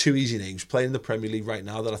 just to pick 2 easy names playing in the Premier League right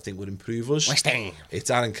now that I think would improve us. West Ham.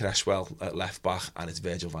 It's Aaron Cresswell at left back, and it's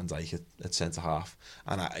Virgil van Dijk at centre half.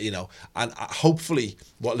 And hopefully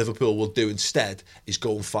what Liverpool will do instead is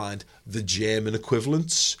go and find the German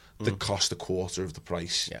equivalents that cost a quarter of the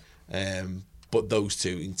price. Yeah. But those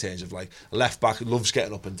two, in terms of like left back, loves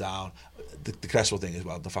getting up and down. The Cresswell thing as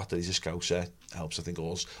well, the fact that he's a Scouser helps. I think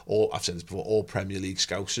all I've said this before, all Premier League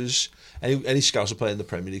Scousers, any Scouser player in the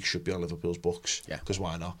Premier League should be on Liverpool's books. Yeah, because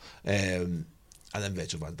why not? And then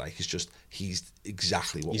Virgil van Dijk he's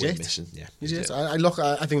exactly what we're missing. Yeah, he's it.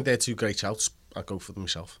 I think they're 2 great shouts. I'd go for them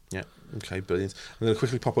myself. Yeah. Okay. Brilliant. I'm going to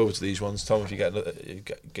quickly pop over to these ones, Tom. If you get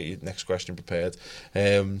your next question prepared.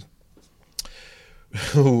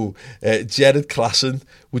 Jared Klassen,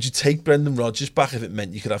 would you take Brendan Rodgers back if it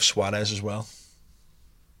meant you could have Suarez as well?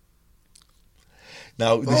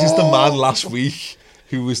 Now, this is the man last week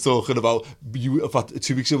who was talking about you. In fact,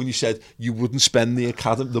 2 weeks ago when you said you wouldn't spend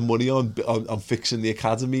the money on fixing the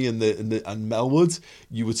academy and Melwood,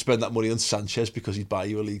 you would spend that money on Sanchez because he'd buy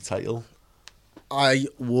you a league title. I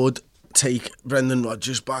would take Brendan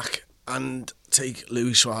Rodgers back and take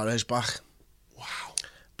Luis Suarez back.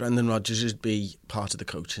 Brendan Rodgers would be part of the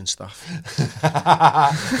coaching staff.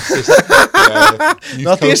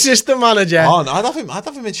 Not the assistant manager. Oh, no, I'd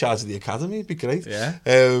have him in charge of the academy. It'd be great. Yeah.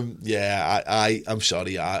 I'm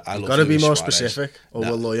sorry. I love got to be more Suarez. Specific, or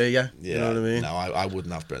we'll lawyer you. Yeah. You know what I mean? No, I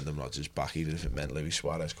wouldn't have Brendan Rodgers back, even if it meant Luis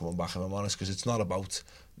Suarez coming back. If I'm honest, because it's not about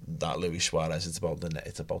that Luis Suarez. It's about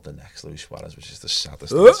the next Luis Suarez, which is the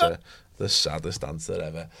saddest answer. The saddest answer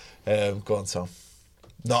ever. Go on, Tom.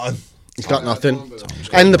 Nothing. He's got nothing.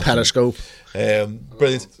 End the Periscope.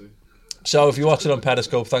 Brilliant. So if you're watching on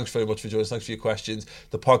Periscope, thanks very much for joining us. Thanks for your questions.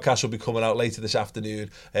 The podcast will be coming out later this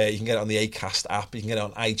afternoon. You can get it on the Acast app. You can get it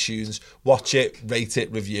on iTunes. Watch it, rate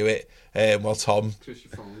it, review it. While Tom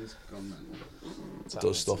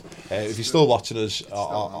does stuff. If you're still watching us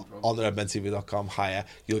on the redmentv.com higher,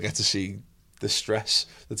 you'll get to see the stress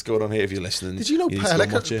that's going on here if you're listening. Did you know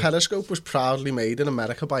Periscope was proudly made in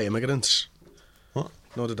America by immigrants? What?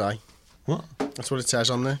 Nor did I. What? That's what it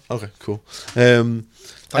says on there. Okay, cool.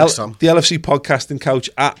 Thanks, Tom. The LFC Podcasting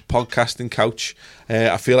Couch at Podcasting Couch.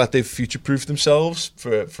 I feel like they've future-proofed themselves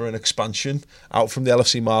for an expansion out from the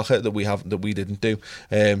LFC market that we didn't do.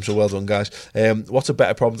 So well done, guys. What's a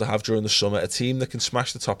better problem to have during the summer? A team that can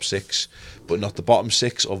smash the top 6, but not the bottom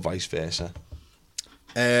 6, or vice versa?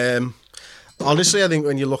 Honestly, I think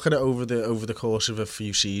when you look at it over the course of a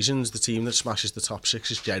few seasons, the team that smashes the top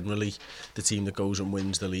 6 is generally the team that goes and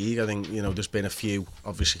wins the league. I think, there's been a few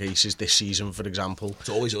obvious cases this season, for example. It's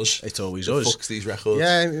always us. It's always us. Fucks these records.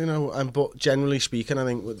 Yeah, but generally speaking, I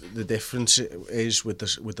think the difference is with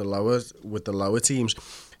the lower teams.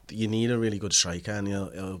 You need a really good striker, and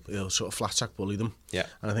he'll sort of flat track bully them. Yeah,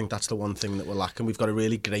 and I think that's the one thing that we're lacking. We've got a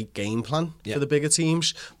really great game plan for the bigger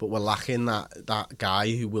teams, but we're lacking that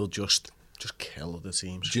guy who will just kill other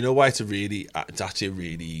teams. Do you know why it's actually a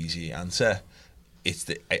really easy answer? It's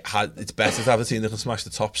better to have a team that can smash the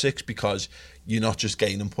top 6 because you're not just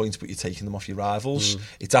gaining points, but you're taking them off your rivals.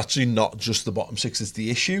 It's actually not just the bottom 6 that's the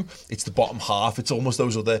issue. It's the bottom half. It's almost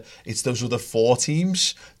those other 4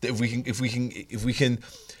 teams that if we can,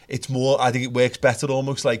 it's more. I think it works better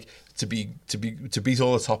almost like to beat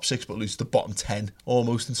all the top 6 but lose the bottom 10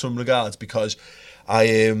 almost in some regards, because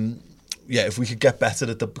if we could get better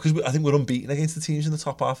at because I think we're unbeaten against the teams in the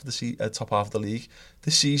top half of the league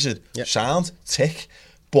this season. Yep. Sound tick,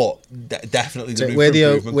 but definitely the room for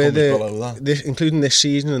improvement comes below that. Including this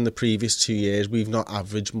season and the previous 2 years, we've not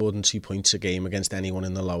averaged more than 2 points a game against anyone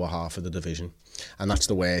in the lower half of the division. And that's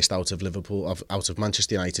the worst out of Liverpool, out of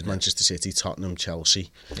Manchester United, Manchester City, Tottenham, Chelsea,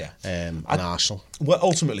 and Arsenal. Well,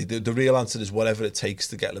 ultimately, the real answer is whatever it takes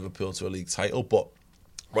to get Liverpool to a league title. But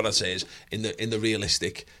what I say is, in the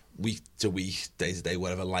realistic, week to week, day to day,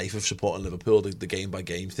 whatever life of supporting Liverpool, the game by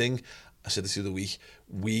game thing, I said this the other week,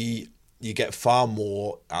 you get far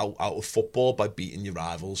more out of football by beating your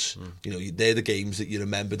rivals. You know, they're the games that you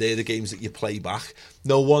remember, they're the games that you play back.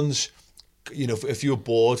 No one's, you know, if you're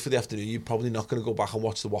bored for the afternoon, you're probably not going to go back and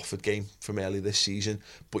watch the Watford game from earlier this season,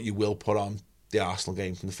 but you will put on the Arsenal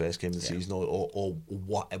game from the first game of the season, or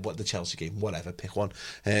what the Chelsea game, whatever, pick one.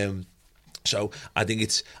 So I think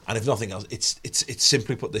it's, and if nothing else, it's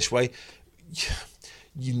simply put this way: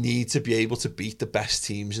 you need to be able to beat the best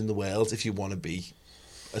teams in the world if you want to be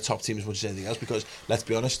a top team as much as anything else. Because let's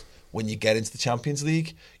be honest, when you get into the Champions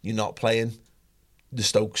League, you're not playing the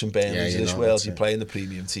Stokes and Burnleys of this world. You're playing the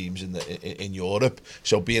premium teams in Europe.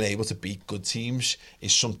 So being able to beat good teams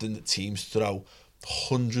is something that teams throw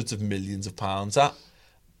hundreds of millions of pounds at.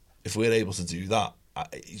 If we're able to do that,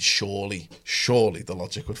 surely the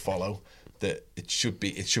logic would follow that it should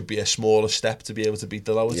be a smaller step to be able to beat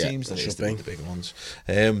the lower teams than it is to beat the bigger ones.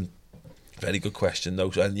 Very good question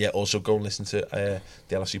though, and also go and listen to the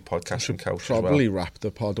LFC podcast from Couch as well. Probably wrap the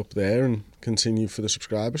pod up there and continue for the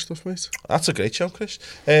subscriber stuff, mate. That's a great show, Chris.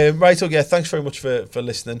 Right, thanks very much for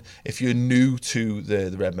listening. If you're new to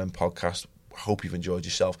the Redmen podcast, hope you've enjoyed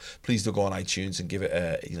yourself. Please do go on iTunes and give it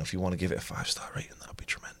if you want to give it a 5-star rating, that'd be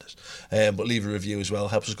tremendous. But leave a review as well,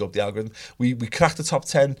 helps us go up the algorithm. We cracked the top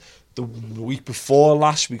 10 the week before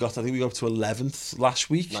last. I think we got up to 11th last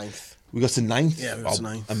week. 9th. We got to 9th. Yeah, we got to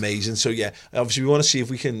 9th. Amazing. So yeah, obviously we want to see if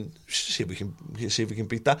we can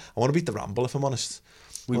beat that. I want to beat the Ramble, if I'm honest.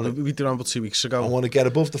 We beat the Ramble 2 weeks ago. I want to get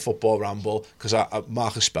above the football Ramble because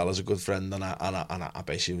Marcus Speller's a good friend, and I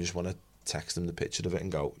basically just want to text him the picture of it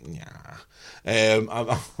and go, yeah.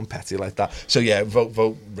 I'm petty like that. So yeah,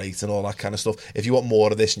 vote, rate and all that kind of stuff. If you want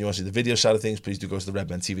more of this and you want to see the video side of things, please do go to the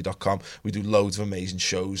redmentv.com. We do loads of amazing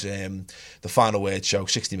shows. The Final Word show,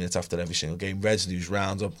 60 minutes after every single game, Reds News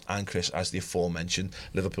Roundup, and Chris, as the aforementioned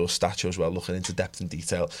Liverpool stat show as well, looking into depth and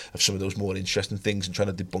detail of some of those more interesting things and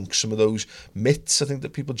trying to debunk some of those myths I think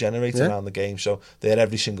that people generate around the game. So they're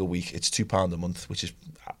every single week. It's £2 a month, which is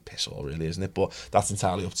piss all really, isn't it? But that's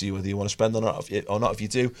entirely up to you whether you want to spend or not. If you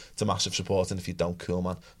do, it's a massive support, and if you don't, cool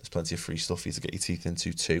man, there's plenty of free stuff for you to get your teeth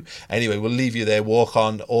into too. Anyway, we'll leave you there. Walk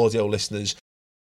on, audio listeners.